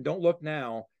sudden, don't look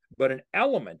now, but an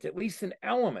element, at least an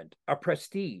element of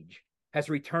prestige has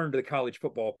returned to the college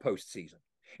football postseason.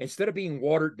 Instead of being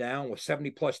watered down with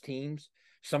 70-plus teams,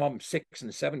 some of them 6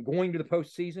 and 7, going to the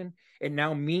postseason, it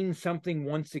now means something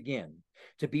once again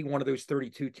to be one of those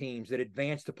 32 teams that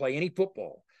advance to play any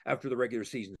football after the regular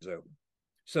season is over.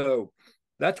 So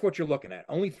that's what you're looking at.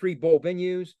 Only 3 bowl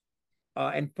venues.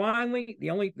 And finally,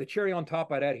 the cherry on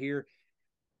top I'd add here,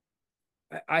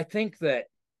 I think that,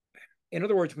 in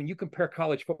other words, when you compare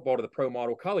college football to the pro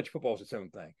model, college football is its own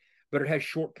thing, but it has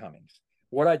shortcomings.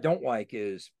 What I don't like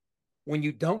is when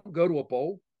you don't go to a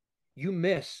bowl, you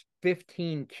miss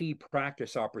 15 key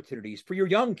practice opportunities for your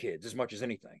young kids as much as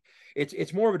anything.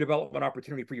 It's more of a development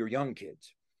opportunity for your young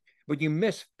kids, but you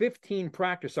miss 15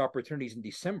 practice opportunities in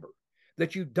December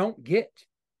that you don't get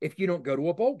if you don't go to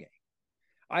a bowl game.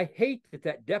 I hate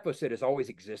that deficit has always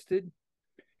existed.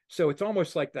 So it's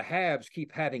almost like the haves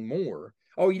keep having more.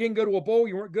 Oh, you didn't go to a bowl,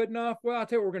 you weren't good enough? Well, I'll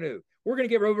tell you what we're going to do. We're going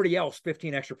to give everybody else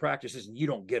 15 extra practices and you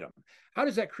don't get them. How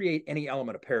does that create any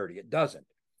element of parity? It doesn't.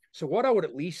 So what I would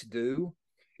at least do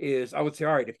is I would say,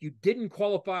 all right, if you didn't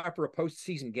qualify for a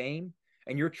postseason game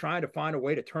and you're trying to find a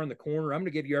way to turn the corner, I'm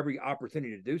going to give you every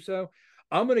opportunity to do so.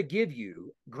 I'm going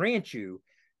to grant you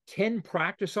 10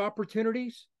 practice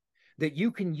opportunities that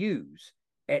you can use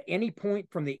at any point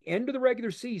from the end of the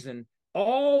regular season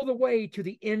all the way to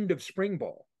the end of spring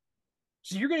ball.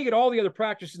 So you're going to get all the other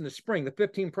practices in the spring, the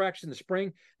 15 practices in the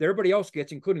spring that everybody else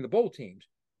gets, including the bowl teams.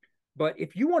 But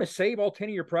if you want to save all 10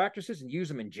 of your practices and use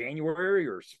them in January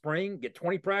or spring, get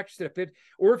 20 practices at a fit,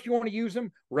 or if you want to use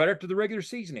them right after the regular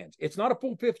season ends, it's not a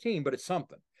full 15, but it's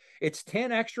something. It's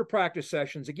 10 extra practice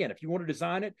sessions. Again, if you want to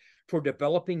design it for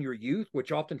developing your youth,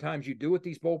 which oftentimes you do with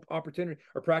these bowl opportunities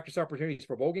or practice opportunities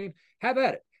for bowl games, have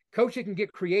at it. Coaches can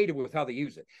get creative with how they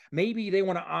use it. Maybe they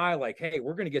want to eye like, hey,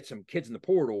 we're going to get some kids in the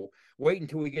portal. Wait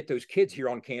until we get those kids here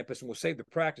on campus and we'll save the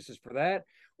practices for that.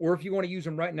 Or if you want to use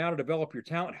them right now to develop your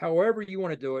talent, however you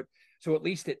want to do it, so at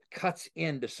least it cuts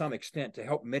in to some extent to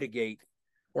help mitigate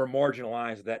or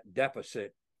marginalize that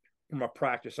deficit from a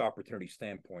practice opportunity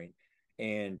standpoint.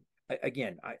 And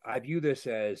again, I view this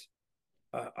as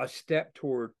a step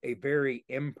toward a very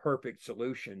imperfect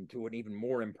solution to an even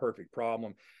more imperfect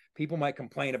problem. People might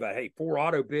complain about, hey, 4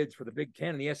 auto bids for the Big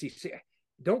Ten and the SEC.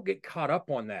 Don't get caught up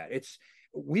on that.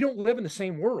 We don't live in the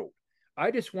same world.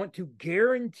 I just want to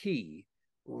guarantee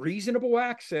reasonable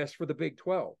access for the Big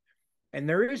 12. And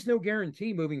there is no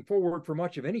guarantee moving forward for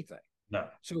much of anything. No.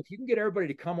 So if you can get everybody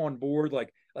to come on board,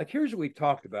 like here's what we've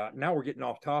talked about. Now we're getting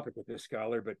off topic with this,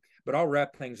 Skyler, but I'll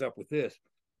wrap things up with this.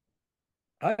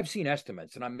 I've seen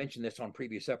estimates, and I mentioned this on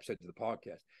previous episodes of the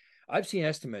podcast. I've seen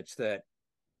estimates that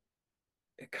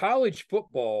college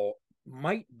football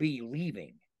might be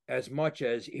leaving as much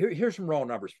as here's some raw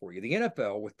numbers for you. The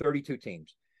NFL with 32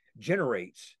 teams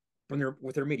generates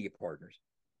with their media partners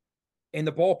in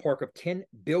the ballpark of $10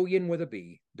 billion with a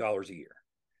B dollars a year.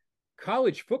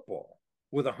 College football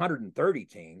with 130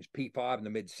 teams, P5 in the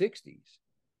mid 60s,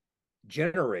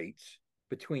 generates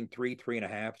between three and a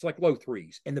half. It's like low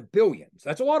threes in the billions.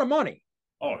 That's a lot of money.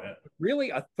 Oh, yeah. Really?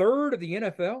 A third of the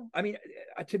NFL? I mean,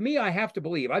 to me, I have to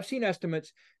believe. I've seen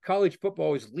estimates college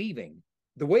football is leaving.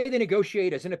 The way they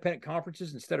negotiate as independent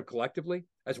conferences instead of collectively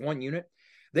as one unit,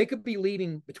 they could be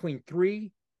leaving between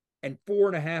 $3 and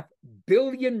 $4.5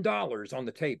 billion on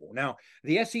the table. Now,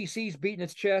 the SEC's beating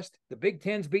its chest. The Big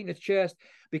Ten's beating its chest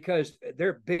because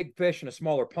they're big fish in a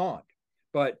smaller pond.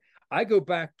 But I go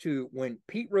back to when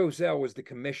Pete Rozelle was the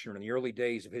commissioner in the early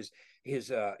days of his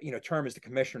term as the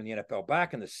commissioner in the NFL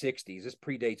back in the 60s. This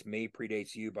predates me,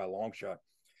 predates you by a long shot.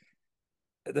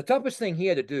 The toughest thing he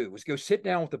had to do was go sit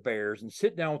down with the Bears and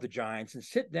sit down with the Giants and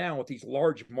sit down with these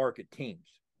large market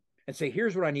teams and say,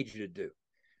 here's what I need you to do.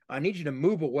 I need you to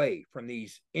move away from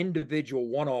these individual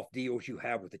one-off deals you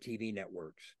have with the TV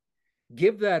networks.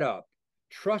 Give that up.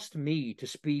 Trust me to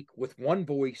speak with one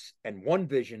voice and one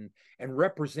vision and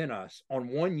represent us on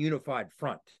one unified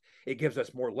front. It gives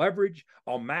us more leverage.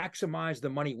 I'll maximize the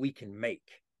money we can make.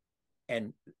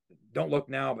 And don't look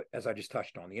now, but as I just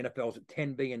touched on, the NFL is at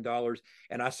 $10 billion.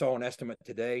 And I saw an estimate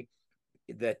today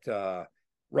that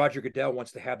Roger Goodell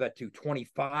wants to have that to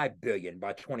 $25 billion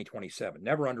by 2027.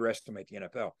 Never underestimate the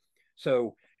NFL.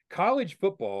 So college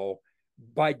football,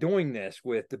 by doing this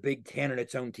with the Big Ten and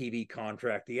its own TV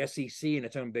contract, the SEC and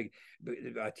its own big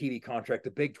TV contract,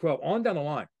 the Big 12, on down the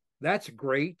line, that's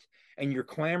great. And you're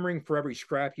clamoring for every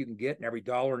scrap you can get and every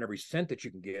dollar and every cent that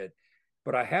you can get.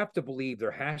 But I have to believe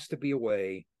there has to be a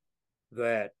way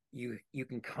that you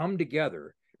can come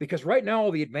together, because right now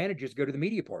all the advantages go to the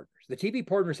media partners. The TV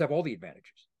partners have all the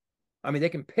advantages. I mean, they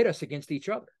can pit us against each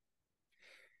other.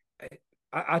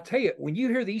 I tell you, when you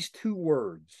hear these two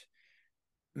words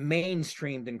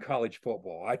mainstreamed in college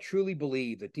football, I truly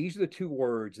believe that these are the two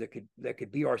words that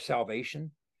could be our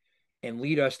salvation and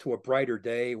lead us to a brighter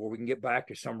day where we can get back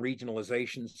to some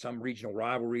regionalization, some regional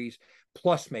rivalries,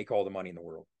 plus make all the money in the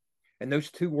world. And those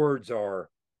two words are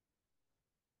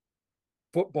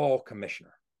football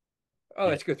commissioner. Oh,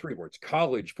 let's go three words: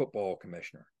 college football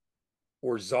commissioner,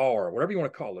 or czar, whatever you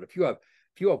want to call it. If you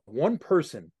have one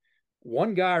person,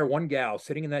 one guy or one gal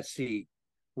sitting in that seat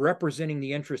representing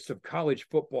the interests of college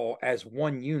football as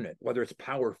one unit, whether it's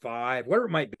Power Five, whatever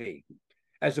it might be,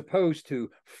 as opposed to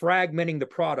fragmenting the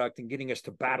product and getting us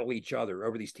to battle each other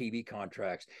over these TV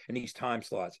contracts and these time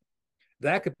slots,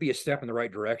 that could be a step in the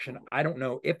right direction. I don't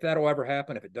know if that'll ever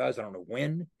happen. If it does, I don't know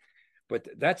when, but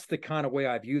that's the kind of way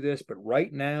I view this. But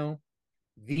right now,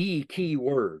 the key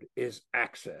word is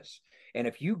access. And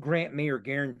if you grant me or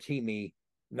guarantee me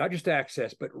not just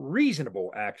access, but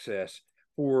reasonable access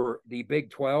for the Big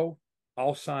 12,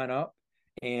 I'll sign up.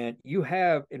 And you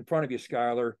have in front of you,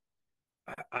 Skyler,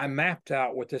 I mapped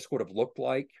out what this would have looked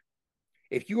like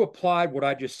if you applied what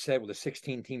I just said with a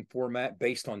 16-team format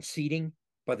based on seeding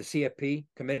by the CFP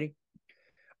committee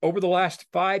over the last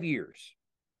 5 years,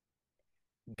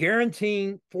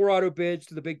 guaranteeing 4 auto bids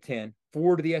to the Big 10,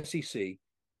 4 to the SEC,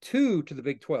 2 to the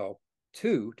Big 12,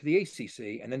 2 to the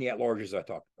ACC, and then the at-larges I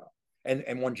talked about,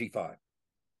 and 1 G5.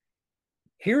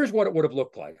 Here's what it would have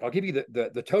looked like. I'll give you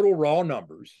the total raw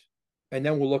numbers, and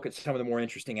then we'll look at some of the more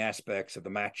interesting aspects of the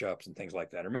matchups and things like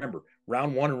that. Remember,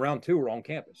 round 1 and round 2 are on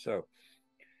campus. So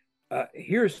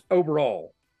here's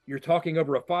overall. You're talking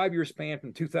over a 5-year span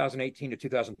from 2018 to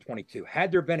 2022.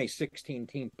 Had there been a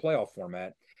 16-team playoff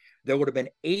format, there would have been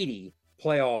 80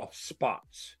 playoff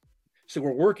spots. So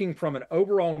we're working from an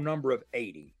overall number of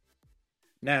 80.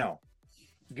 Now,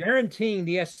 guaranteeing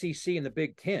the SEC and the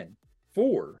Big Ten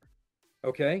 4,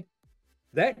 okay,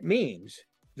 that means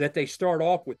that they start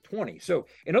off with 20. So,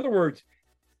 in other words,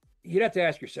 you'd have to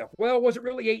ask yourself, well, was it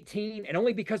really 18 and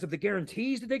only because of the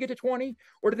guarantees did they get to 20,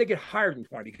 or did they get higher than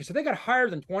 20? Because if they got higher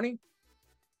than 20,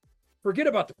 forget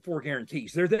about the 4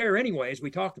 guarantees. They're there anyway, as we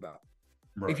talked about.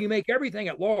 Right. If you make everything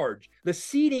at large, the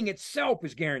seeding itself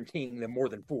is guaranteeing them more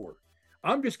than 4.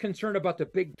 I'm just concerned about the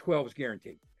Big 12's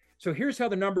guarantee. So here's how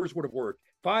the numbers would have worked.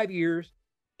 5 years,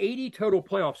 80 total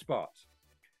playoff spots.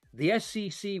 The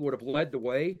SEC would have led the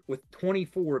way with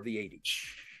 24 of the 80.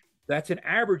 That's an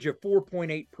average of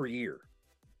 4.8 per year.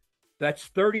 That's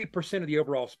 30% of the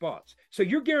overall spots. So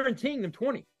you're guaranteeing them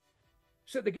 20.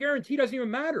 So the guarantee doesn't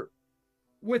even matter.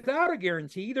 Without a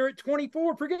guarantee, they're at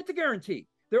 24. Forget the guarantee.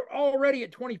 They're already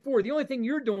at 24. The only thing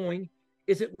you're doing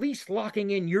is at least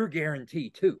locking in your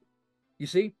guarantee too. You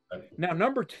see? Now,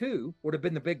 number 2 would have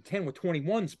been the Big Ten with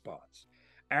 21 spots,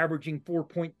 averaging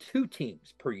 4.2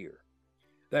 teams per year.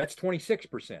 That's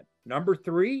 26%. Number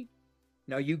 3,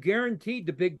 now you guaranteed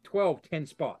the Big 12 10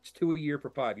 spots, 2 a year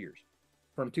for 5 years,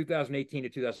 from 2018 to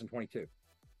 2022.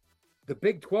 The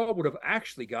Big 12 would have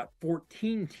actually got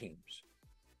 14 teams.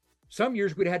 Some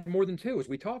years we'd have had more than 2, as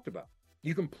we talked about.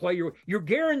 You can play you're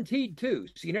guaranteed 2,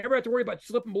 so you never have to worry about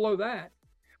slipping below that.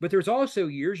 But there's also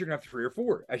years you're going to have 3 or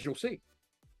 4, as you'll see.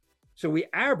 So we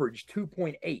averaged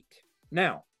 2.8.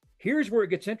 Now, here's where it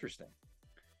gets interesting.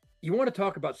 You want to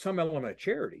talk about some element of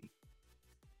charity.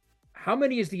 How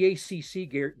many is the ACC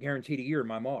guaranteed a year in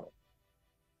my model?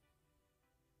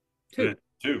 2.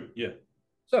 2, yeah.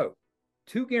 So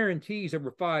 2 guarantees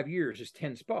over 5 years is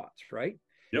 10 spots, right?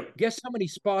 Yep. Guess how many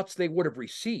spots they would have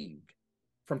received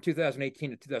from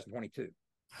 2018 to 2022?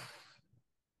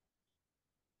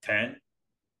 10.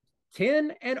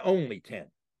 10 and only 10.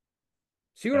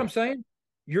 See what I'm saying?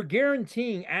 You're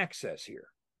guaranteeing access here.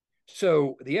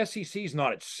 So the SEC is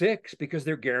not at 6 because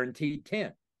they're guaranteed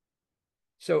 10.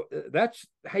 So that's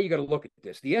how you got to look at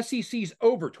this. The SEC's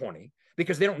over 20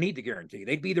 because they don't need the guarantee.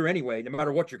 They'd be there anyway, no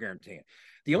matter what you're guaranteeing.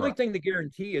 The only thing the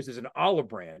guarantee is an olive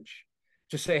branch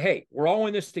to say, hey, we're all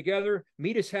in this together,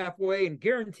 meet us halfway and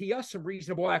guarantee us some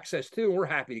reasonable access too. And we're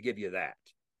happy to give you that.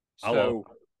 So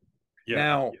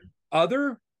now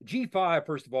other G5,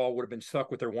 first of all, would have been stuck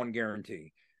with their 1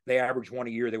 guarantee. They averaged 1 a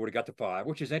year. They would have got to 5,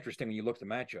 which is interesting when you look at the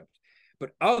matchups.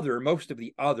 But most of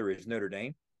the other is Notre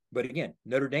Dame. But again,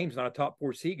 Notre Dame's not a top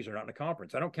 4 seed because they're not in a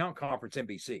conference. I don't count conference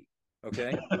NBC.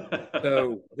 Okay.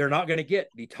 So they're not going to get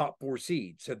the top 4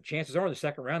 seeds. So the chances are in the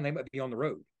second round, they might be on the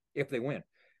road if they win.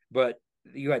 But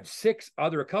you had 6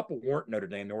 other, a couple weren't Notre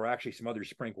Dame. There were actually some others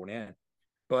sprinkled in.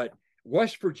 But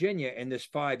West Virginia in this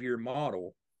 5-year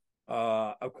model,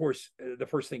 of course, the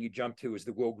first thing you jump to is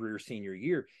the Will Grier senior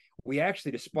year. We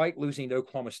actually, despite losing to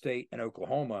Oklahoma State and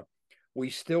Oklahoma,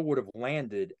 we still would have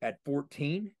landed at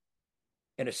 14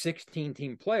 in a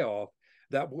 16-team playoff.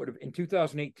 That would have, in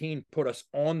 2018, put us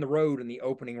on the road in the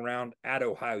opening round at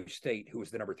Ohio State, who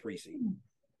was the number 3 seed.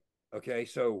 Okay,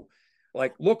 so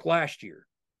look last year.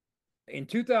 In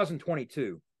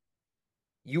 2022,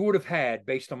 you would have had,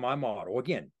 based on my model,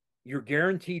 again, you're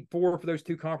guaranteed 4 for those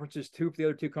 2 conferences, 2 for the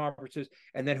other 2 conferences,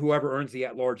 and then whoever earns the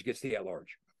at-large gets the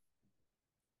at-large.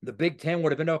 The Big Ten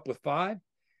would have ended up with 5.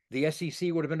 The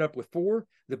SEC would have ended up with 4.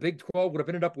 The Big 12 would have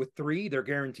ended up with 3, their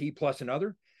guarantee plus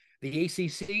another. The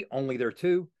ACC, only their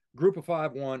 2. Group of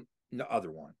 5, 1, the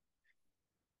other 1.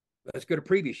 Let's go to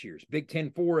previous years. Big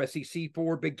 10, 4, SEC,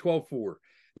 4, Big 12, 4.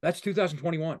 That's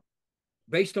 2021.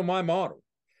 Based on my model,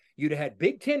 you'd have had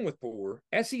Big 10 with 4,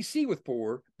 SEC with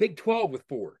 4, Big 12 with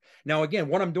 4. Now, again,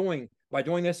 what I'm doing by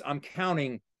doing this, I'm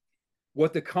counting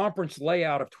what the conference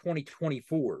layout of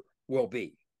 2024 will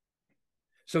be.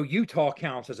 So Utah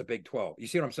counts as a Big 12. You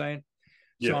see what I'm saying?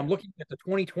 Yeah. So I'm looking at the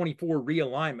 2024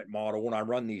 realignment model when I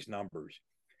run these numbers.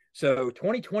 So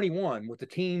 2021 with the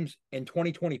teams in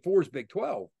 2024's Big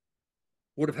 12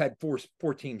 would have had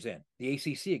four teams in. The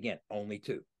ACC, again, only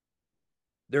 2.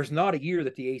 There's not a year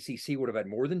that the ACC would have had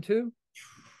more than 2,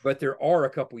 but there are a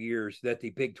couple years that the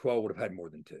Big 12 would have had more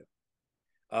than 2.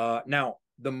 Now,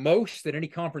 the most that any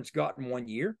conference got in 1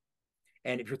 year,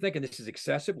 and if you're thinking this is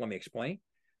excessive, let me explain.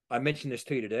 I mentioned this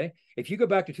to you today. If you go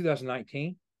back to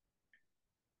 2019,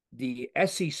 the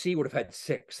SEC would have had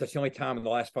 6. That's the only time in the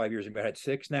last 5 years we've had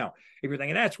 6. Now, if you're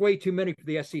thinking that's way too many for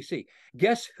the SEC,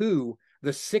 guess who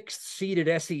the 6th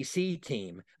seeded SEC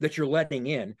team that you're letting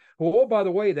in? Well, oh, by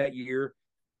the way, that year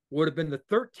would have been the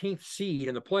 13th seed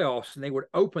in the playoffs, and they would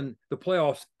open the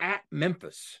playoffs at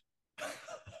Memphis.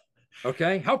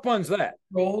 Okay, how fun's that?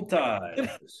 Roll Tide.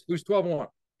 Memphis, who's 12-1.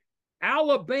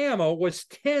 Alabama was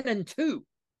 10-2,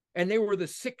 and they were the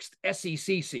 6th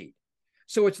SEC seed.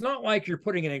 So it's not like you're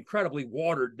putting an incredibly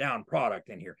watered down product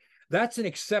in here. That's an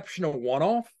exceptional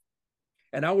one-off.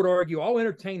 And I would argue I'll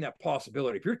entertain that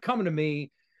possibility. If you're coming to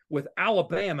me with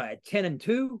Alabama at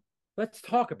 10-2, let's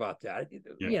talk about that.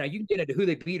 Yeah. You know, you can get into who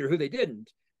they beat or who they didn't,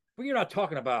 but you're not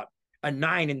talking about a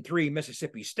 9-3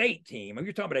 Mississippi State team.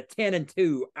 You're talking about a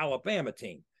 10-2 Alabama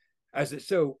team.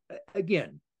 So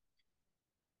again,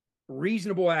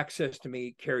 reasonable access to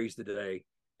me carries the day.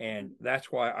 And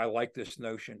that's why I like this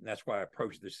notion. That's why I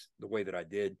approached this the way that I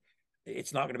did.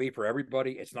 It's not going to be for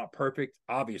everybody. It's not perfect.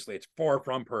 Obviously, it's far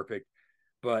from perfect,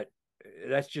 but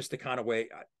that's just the kind of way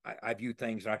I view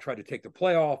things. And I try to take the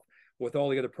playoff with all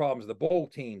the other problems, the bowl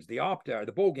teams, the opt-out,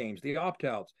 the bowl games, the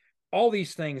opt-outs, all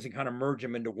these things, and kind of merge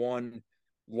them into one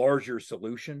larger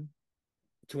solution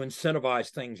to incentivize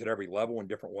things at every level in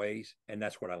different ways. And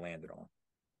that's what I landed on.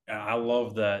 I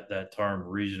love that term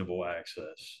reasonable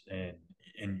access.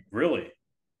 And really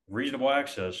reasonable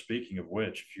access, speaking of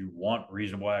which, if you want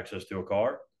reasonable access to a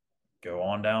car, go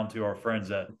on down to our friends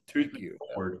at Toothman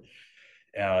Ford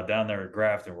down there at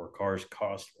Grafton, where cars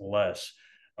cost less.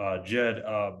 Jed,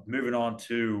 moving on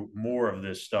to more of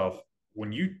this stuff,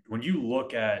 when you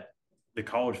look at the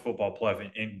college football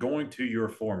playoff and going to your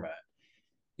format,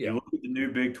 you look at the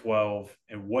new Big 12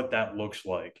 and what that looks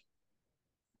like.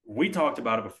 We talked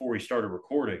about it before we started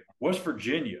recording. West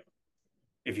Virginia,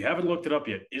 if you haven't looked it up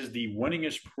yet, is the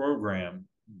winningest program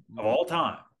of all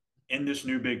time in this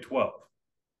new Big 12.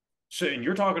 So, and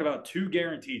you're talking about two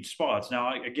guaranteed spots.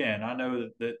 Now, again, I know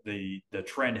that the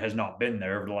trend has not been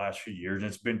there over the last few years, and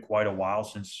it's been quite a while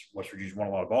since West Virginia's won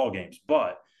a lot of ball games.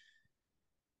 But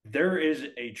there is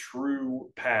a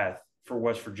true path for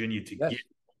West Virginia to get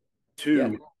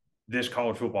to this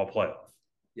college football playoff.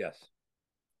 Yes.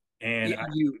 And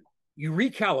you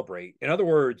recalibrate. In other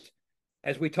words,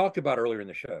 as we talked about earlier in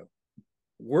the show,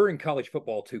 we're in college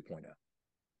football 2.0.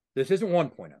 This isn't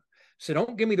 1.0. So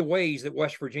don't give me the ways that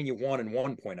West Virginia won in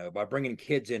 1.0 by bringing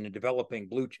kids in and developing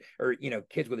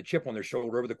kids with a chip on their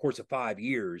shoulder over the course of 5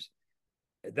 years.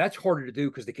 That's harder to do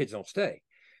because the kids don't stay.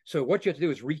 So what you have to do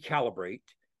is recalibrate,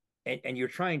 and you're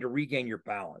trying to regain your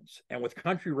balance. And with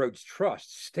Country Roads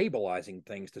Trust stabilizing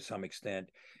things to some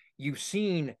extent, you've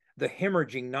seen the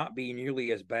hemorrhaging not be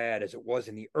nearly as bad as it was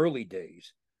in the early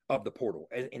days of the portal,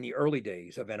 in the early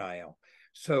days of NIL.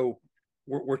 So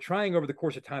we're trying over the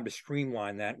course of time to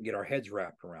streamline that and get our heads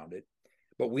wrapped around it.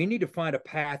 But we need to find a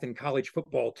path in college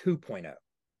football 2.0.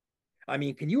 I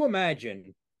mean, can you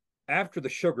imagine after the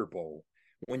Sugar Bowl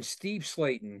when Steve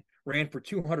Slayton ran for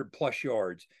 200 plus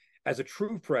yards as a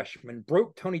true freshman,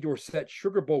 broke Tony Dorsett's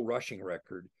Sugar Bowl rushing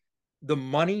record, the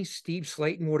money Steve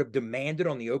Slayton would have demanded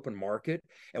on the open market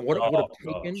and what it would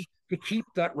have taken to keep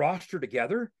that roster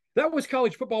together? That was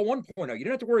college football 1.0. You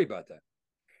didn't have to worry about that.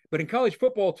 But in college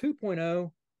football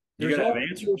 2.0, there's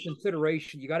all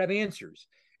consideration. You got to have answers.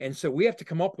 And so we have to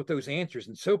come up with those answers.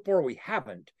 And so far we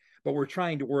haven't, but we're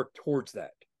trying to work towards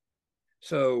that.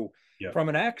 So from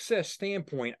an access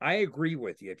standpoint, I agree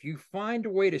with you. If you find a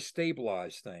way to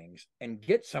stabilize things and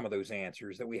get some of those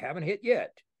answers that we haven't hit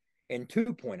yet in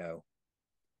 2.0,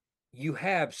 you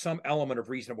have some element of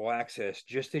reasonable access,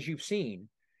 just as you've seen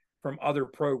from other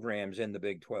programs in the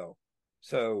Big 12.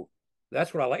 So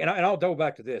that's what I like. And I'll double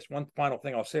back to this. One final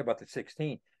thing I'll say about the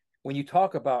 16. When you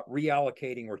talk about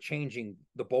reallocating or changing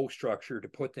the bowl structure to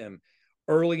put them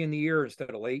early in the year instead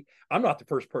of late, I'm not the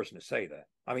first person to say that.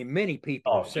 I mean, many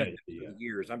people have said that for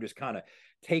years. I'm just kind of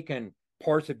taking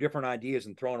parts of different ideas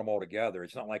and throwing them all together.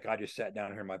 It's not like I just sat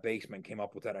down here in my basement and came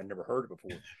up with that. I've never heard it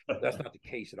before. That's not the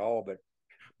case at all.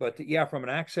 But yeah, from an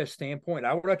access standpoint,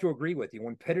 I would have to agree with you.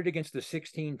 When pitted against the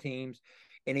 16 teams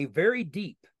in a very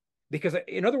deep, because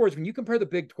in other words, when you compare the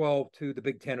Big 12 to the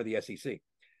Big 10 or the SEC,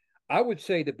 I would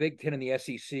say the Big 10 and the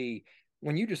SEC,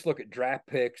 when you just look at draft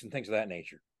picks and things of that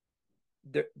nature,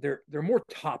 they're more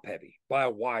top heavy by a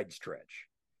wide stretch.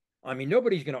 I mean,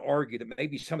 nobody's going to argue that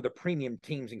maybe some of the premium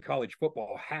teams in college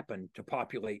football happen to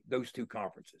populate those two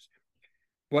conferences.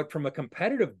 But from a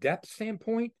competitive depth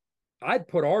standpoint, I'd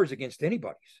put ours against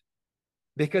anybody's,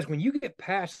 because when you get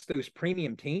past those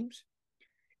premium teams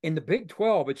in the Big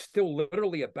 12, it's still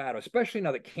literally a battle, especially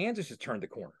now that Kansas has turned the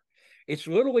corner. It's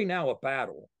literally now a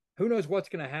battle. Who knows what's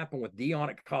going to happen with Dion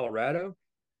at Colorado,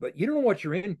 but you don't know what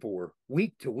you're in for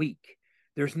week to week.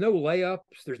 There's no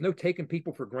layups. There's no taking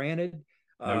people for granted.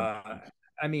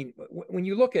 I mean, when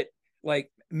you look at like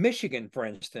Michigan, for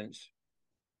instance,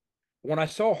 when I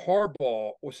saw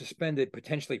Harbaugh was suspended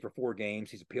potentially for 4 games,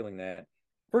 he's appealing that.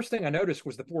 First thing I noticed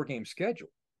was the 4-game schedule.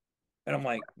 And I'm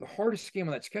like, the hardest game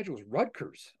on that schedule is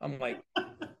Rutgers. I'm like,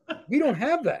 we don't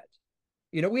have that.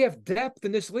 You know, we have depth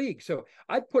in this league. So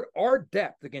I'd put our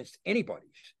depth against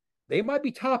anybody's. They might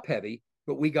be top heavy,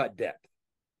 but we got depth.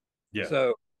 Yeah.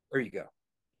 So there you go.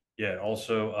 Yeah.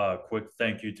 Also, quick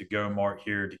thank you to GoMart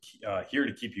here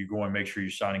to keep you going. Make sure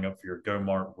you're signing up for your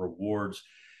GoMart rewards.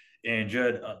 And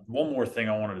Jed, one more thing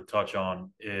I wanted to touch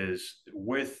on is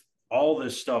with all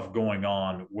this stuff going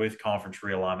on with conference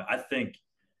realignment, I think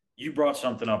you brought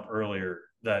something up earlier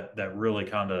that really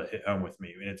kind of hit home with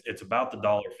me. And it's about the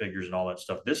dollar figures and all that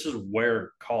stuff. This is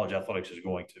where college athletics is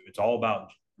going to. It's all about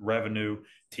revenue,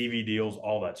 TV deals,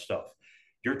 all that stuff.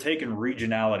 You're taking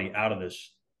regionality out of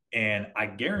this. And I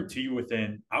guarantee you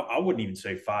within, I wouldn't even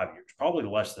say 5 years, probably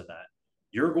less than that,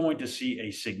 you're going to see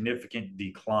a significant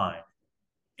decline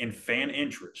in fan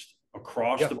interest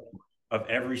across Yeah. the board of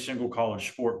every single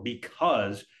college sport,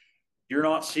 because you're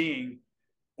not seeing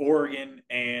Oregon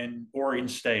and Oregon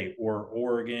State or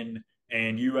Oregon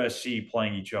and USC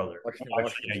playing each other. Well,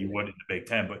 actually, yeah, you would in the Big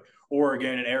Ten, but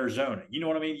Oregon and Arizona. You know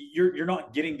what I mean? You're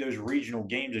not getting those regional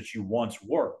games that you once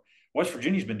were. West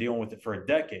Virginia's been dealing with it for a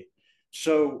decade.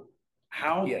 So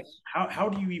how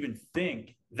do you even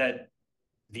think that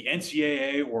the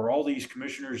NCAA or all these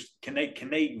commissioners can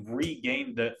they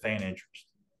regain the fan interest?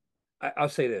 I'll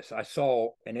say this. I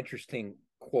saw an interesting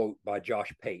quote by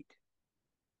Josh Pate.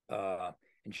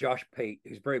 And Josh Pate,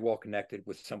 who's very well connected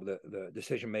with some of the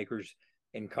decision makers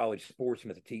in college sports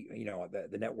and at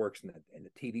the networks and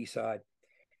the TV side.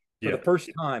 For the first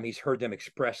time, he's heard them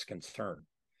express concern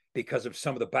because of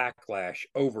some of the backlash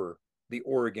over the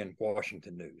Oregon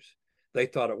Washington news. They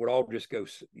thought it would all just go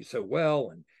so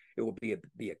well, and it would be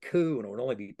a coup, and it would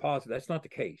only be positive. That's not the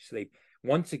case. They've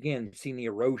once again seen the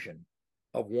erosion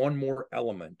of one more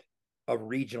element of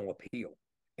regional appeal,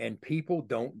 and people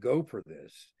don't go for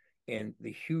this in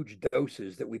the huge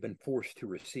doses that we've been forced to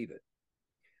receive it.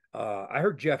 I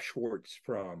heard Jeff Schwartz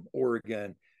from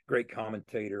Oregon, great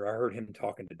commentator. I heard him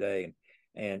talking today,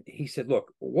 and he said,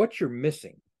 look, what you're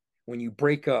missing when you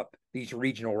break up these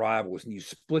regional rivals and you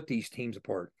split these teams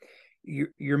apart,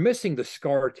 you're missing the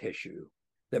scar tissue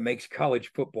that makes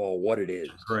college football what it is.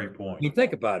 Great point. You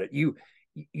think about it. You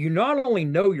not only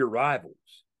know your rivals,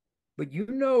 but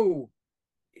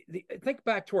think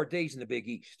back to our days in the Big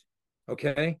East.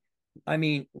 Okay. I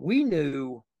mean, we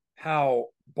knew how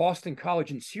Boston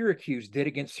College and Syracuse did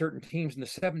against certain teams in the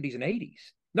 70s and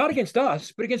 80s. Not against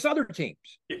us, but against other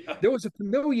teams. Yeah. There was a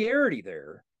familiarity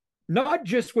there, not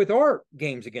just with our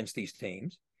games against these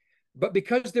teams, but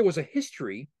because there was a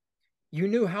history, you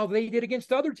knew how they did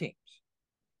against other teams.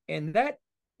 And that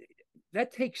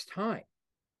takes time.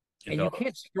 And you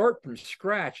can't start from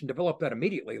scratch and develop that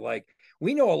immediately. Like,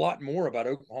 we know a lot more about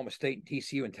Oklahoma State and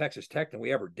TCU and Texas Tech than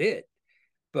we ever did,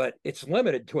 but it's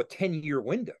limited to a 10-year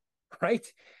window, right?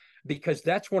 Because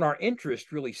that's when our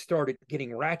interest really started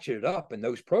getting ratcheted up in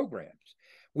those programs.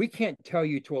 We can't tell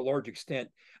you to a large extent,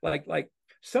 like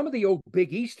some of the old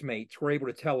Big East mates were able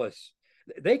to tell us,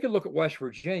 they could look at West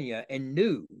Virginia and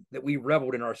knew that we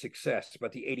reveled in our success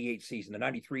about the 88 season, the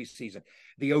 93 season,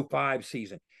 the 05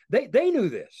 season. They knew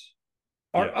this.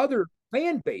 Our other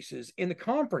fan bases in the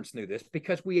conference knew this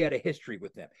because we had a history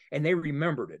with them, and they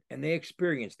remembered it, and they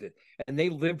experienced it, and they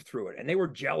lived through it, and they were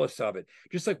jealous of it,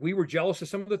 just like we were jealous of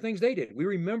some of the things they did. We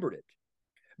remembered it.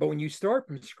 But when you start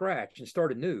from scratch and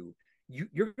start anew, you're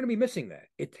going to be missing that.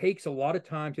 It takes a lot of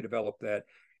time to develop that.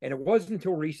 And it wasn't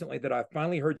until recently that I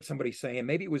finally heard somebody say, and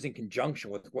maybe it was in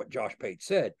conjunction with what Josh Pate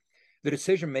said, the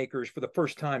decision makers for the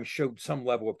first time showed some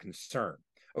level of concern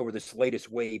over this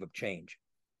latest wave of change.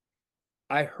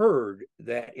 I heard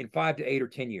that in 5 to 8 or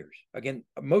 10 years, again,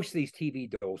 most of these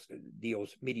TV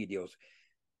deals, media deals,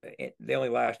 they only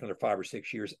last another 5 or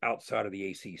 6 years outside of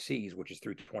the ACCs, which is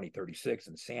through 2036,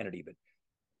 insanity. But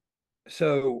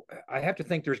so I have to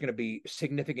think there's going to be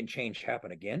significant change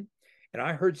happen again. And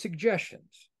I heard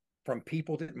suggestions from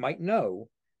people that might know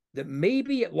that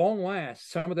maybe at long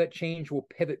last, some of that change will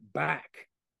pivot back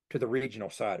to the regional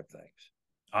side of things.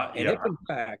 And if in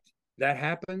fact that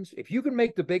happens, if you can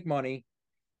make the big money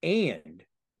and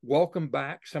welcome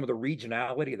back some of the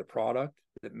regionality of the product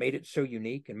that made it so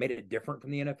unique and made it different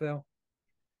from the NFL,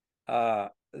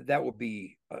 that would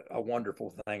be a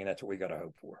wonderful thing. And that's what we got to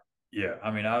hope for. Yeah.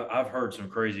 I mean, I've heard some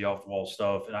crazy off the wall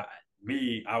stuff,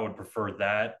 and I would prefer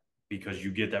that, because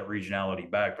you get that regionality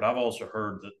back. But I've also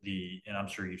heard that and I'm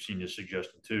sure you've seen this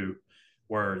suggestion too,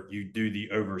 where you do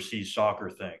the overseas soccer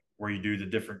thing, where you do the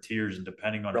different tiers, and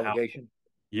depending on relegation.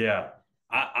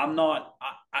 I'm not,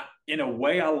 in a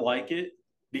way I like it,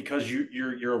 because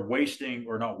you're wasting,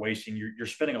 or not wasting, you're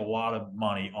spending a lot of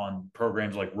money on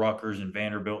programs like Rutgers and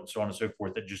Vanderbilt and so on and so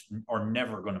forth that just are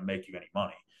never going to make you any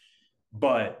money.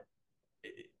 But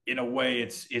in a way,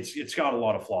 it's got a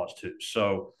lot of flaws too.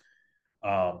 So,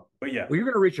 but yeah. Well, you're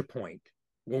going to reach a point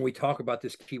when we talk about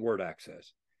this keyword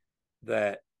access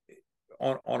that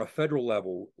on a federal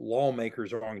level,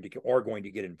 lawmakers are going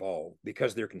to get involved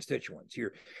because they're constituents.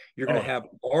 You're going to have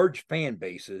large fan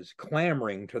bases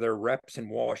clamoring to their reps in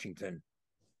Washington.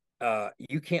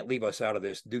 You can't leave us out of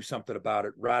this. Do something about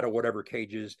it. Rattle whatever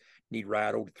cages need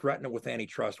rattled. Threaten it with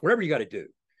antitrust. Whatever you got to do.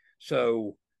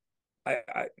 So,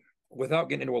 I without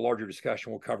getting into a larger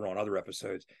discussion, we'll cover on other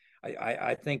episodes.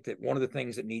 I think that one of the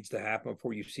things that needs to happen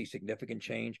before you see significant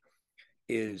change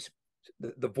is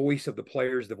the voice of the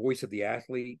players, the voice of the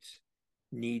athletes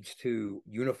needs to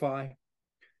unify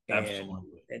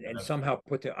and somehow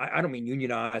put I don't mean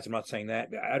unionize. I'm not saying that.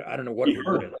 I don't know what.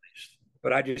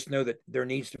 But I just know that there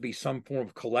needs to be some form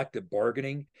of collective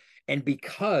bargaining. And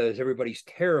because everybody's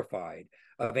terrified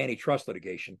of antitrust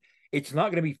litigation, it's not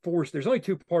going to be forced. There's only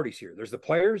two parties here. There's the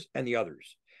players and the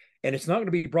others. And it's not going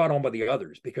to be brought on by the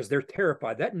others because they're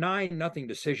terrified. That 9-0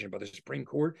 decision by the Supreme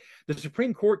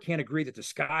Court can't agree that the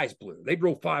sky's blue. They'd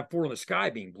roll 5-4 on the sky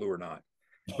being blue or not.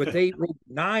 But they wrote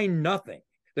 9-0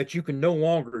 that you can no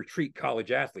longer treat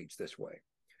college athletes this way.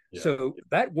 Yeah. So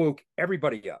that woke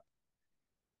everybody up.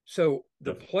 So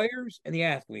the players and the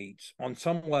athletes on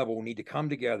some level need to come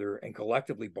together and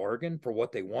collectively bargain for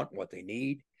what they want, what they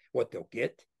need, what they'll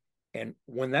get. And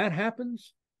when that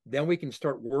happens, then we can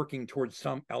start working towards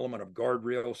some element of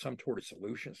guardrail, some sort of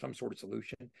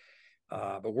solution.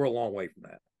 But we're a long way from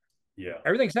that. Yeah.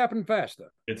 Everything's happening fast,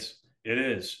 though. It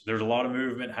is. There's a lot of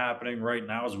movement happening right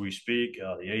now as we speak,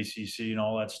 the ACC and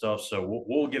all that stuff. So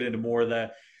we'll get into more of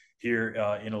that here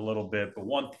in a little bit. But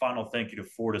one final thank you to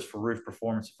Fortis for roof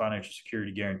performance and financial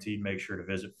security guaranteed. Make sure to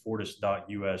visit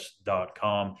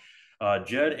fortis.us.com.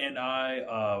 Jed and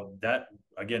I,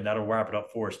 that'll wrap it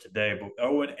up for us today. But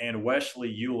Owen and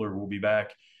Wesley Euler will be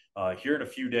back here in a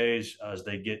few days as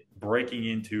they get breaking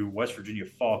into West Virginia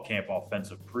Fall Camp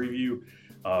offensive preview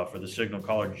for the signal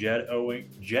caller Jed, oh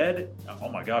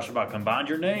my gosh, I'm about to combine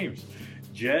your names.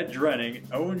 Jed Drenning,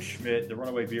 Owen Schmidt, the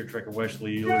runaway beer tricker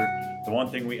Wesley Euler. The one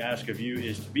thing we ask of you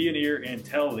is to be an ear and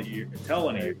tell an ear.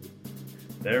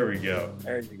 There we go.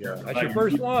 There you go. That's your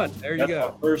first one. There you go.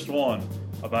 That's our first one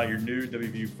about your new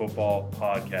WVU football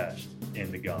podcast,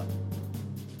 In the Gun.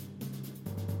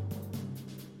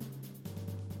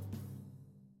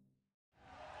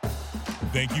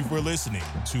 Thank you for listening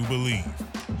to Believe.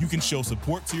 You can show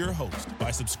support to your host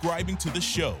by subscribing to the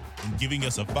show and giving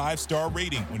us a 5-star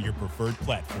rating on your preferred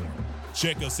platform.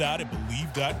 Check us out at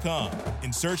Believe.com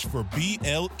and search for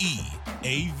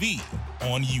BLEAV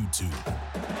on YouTube.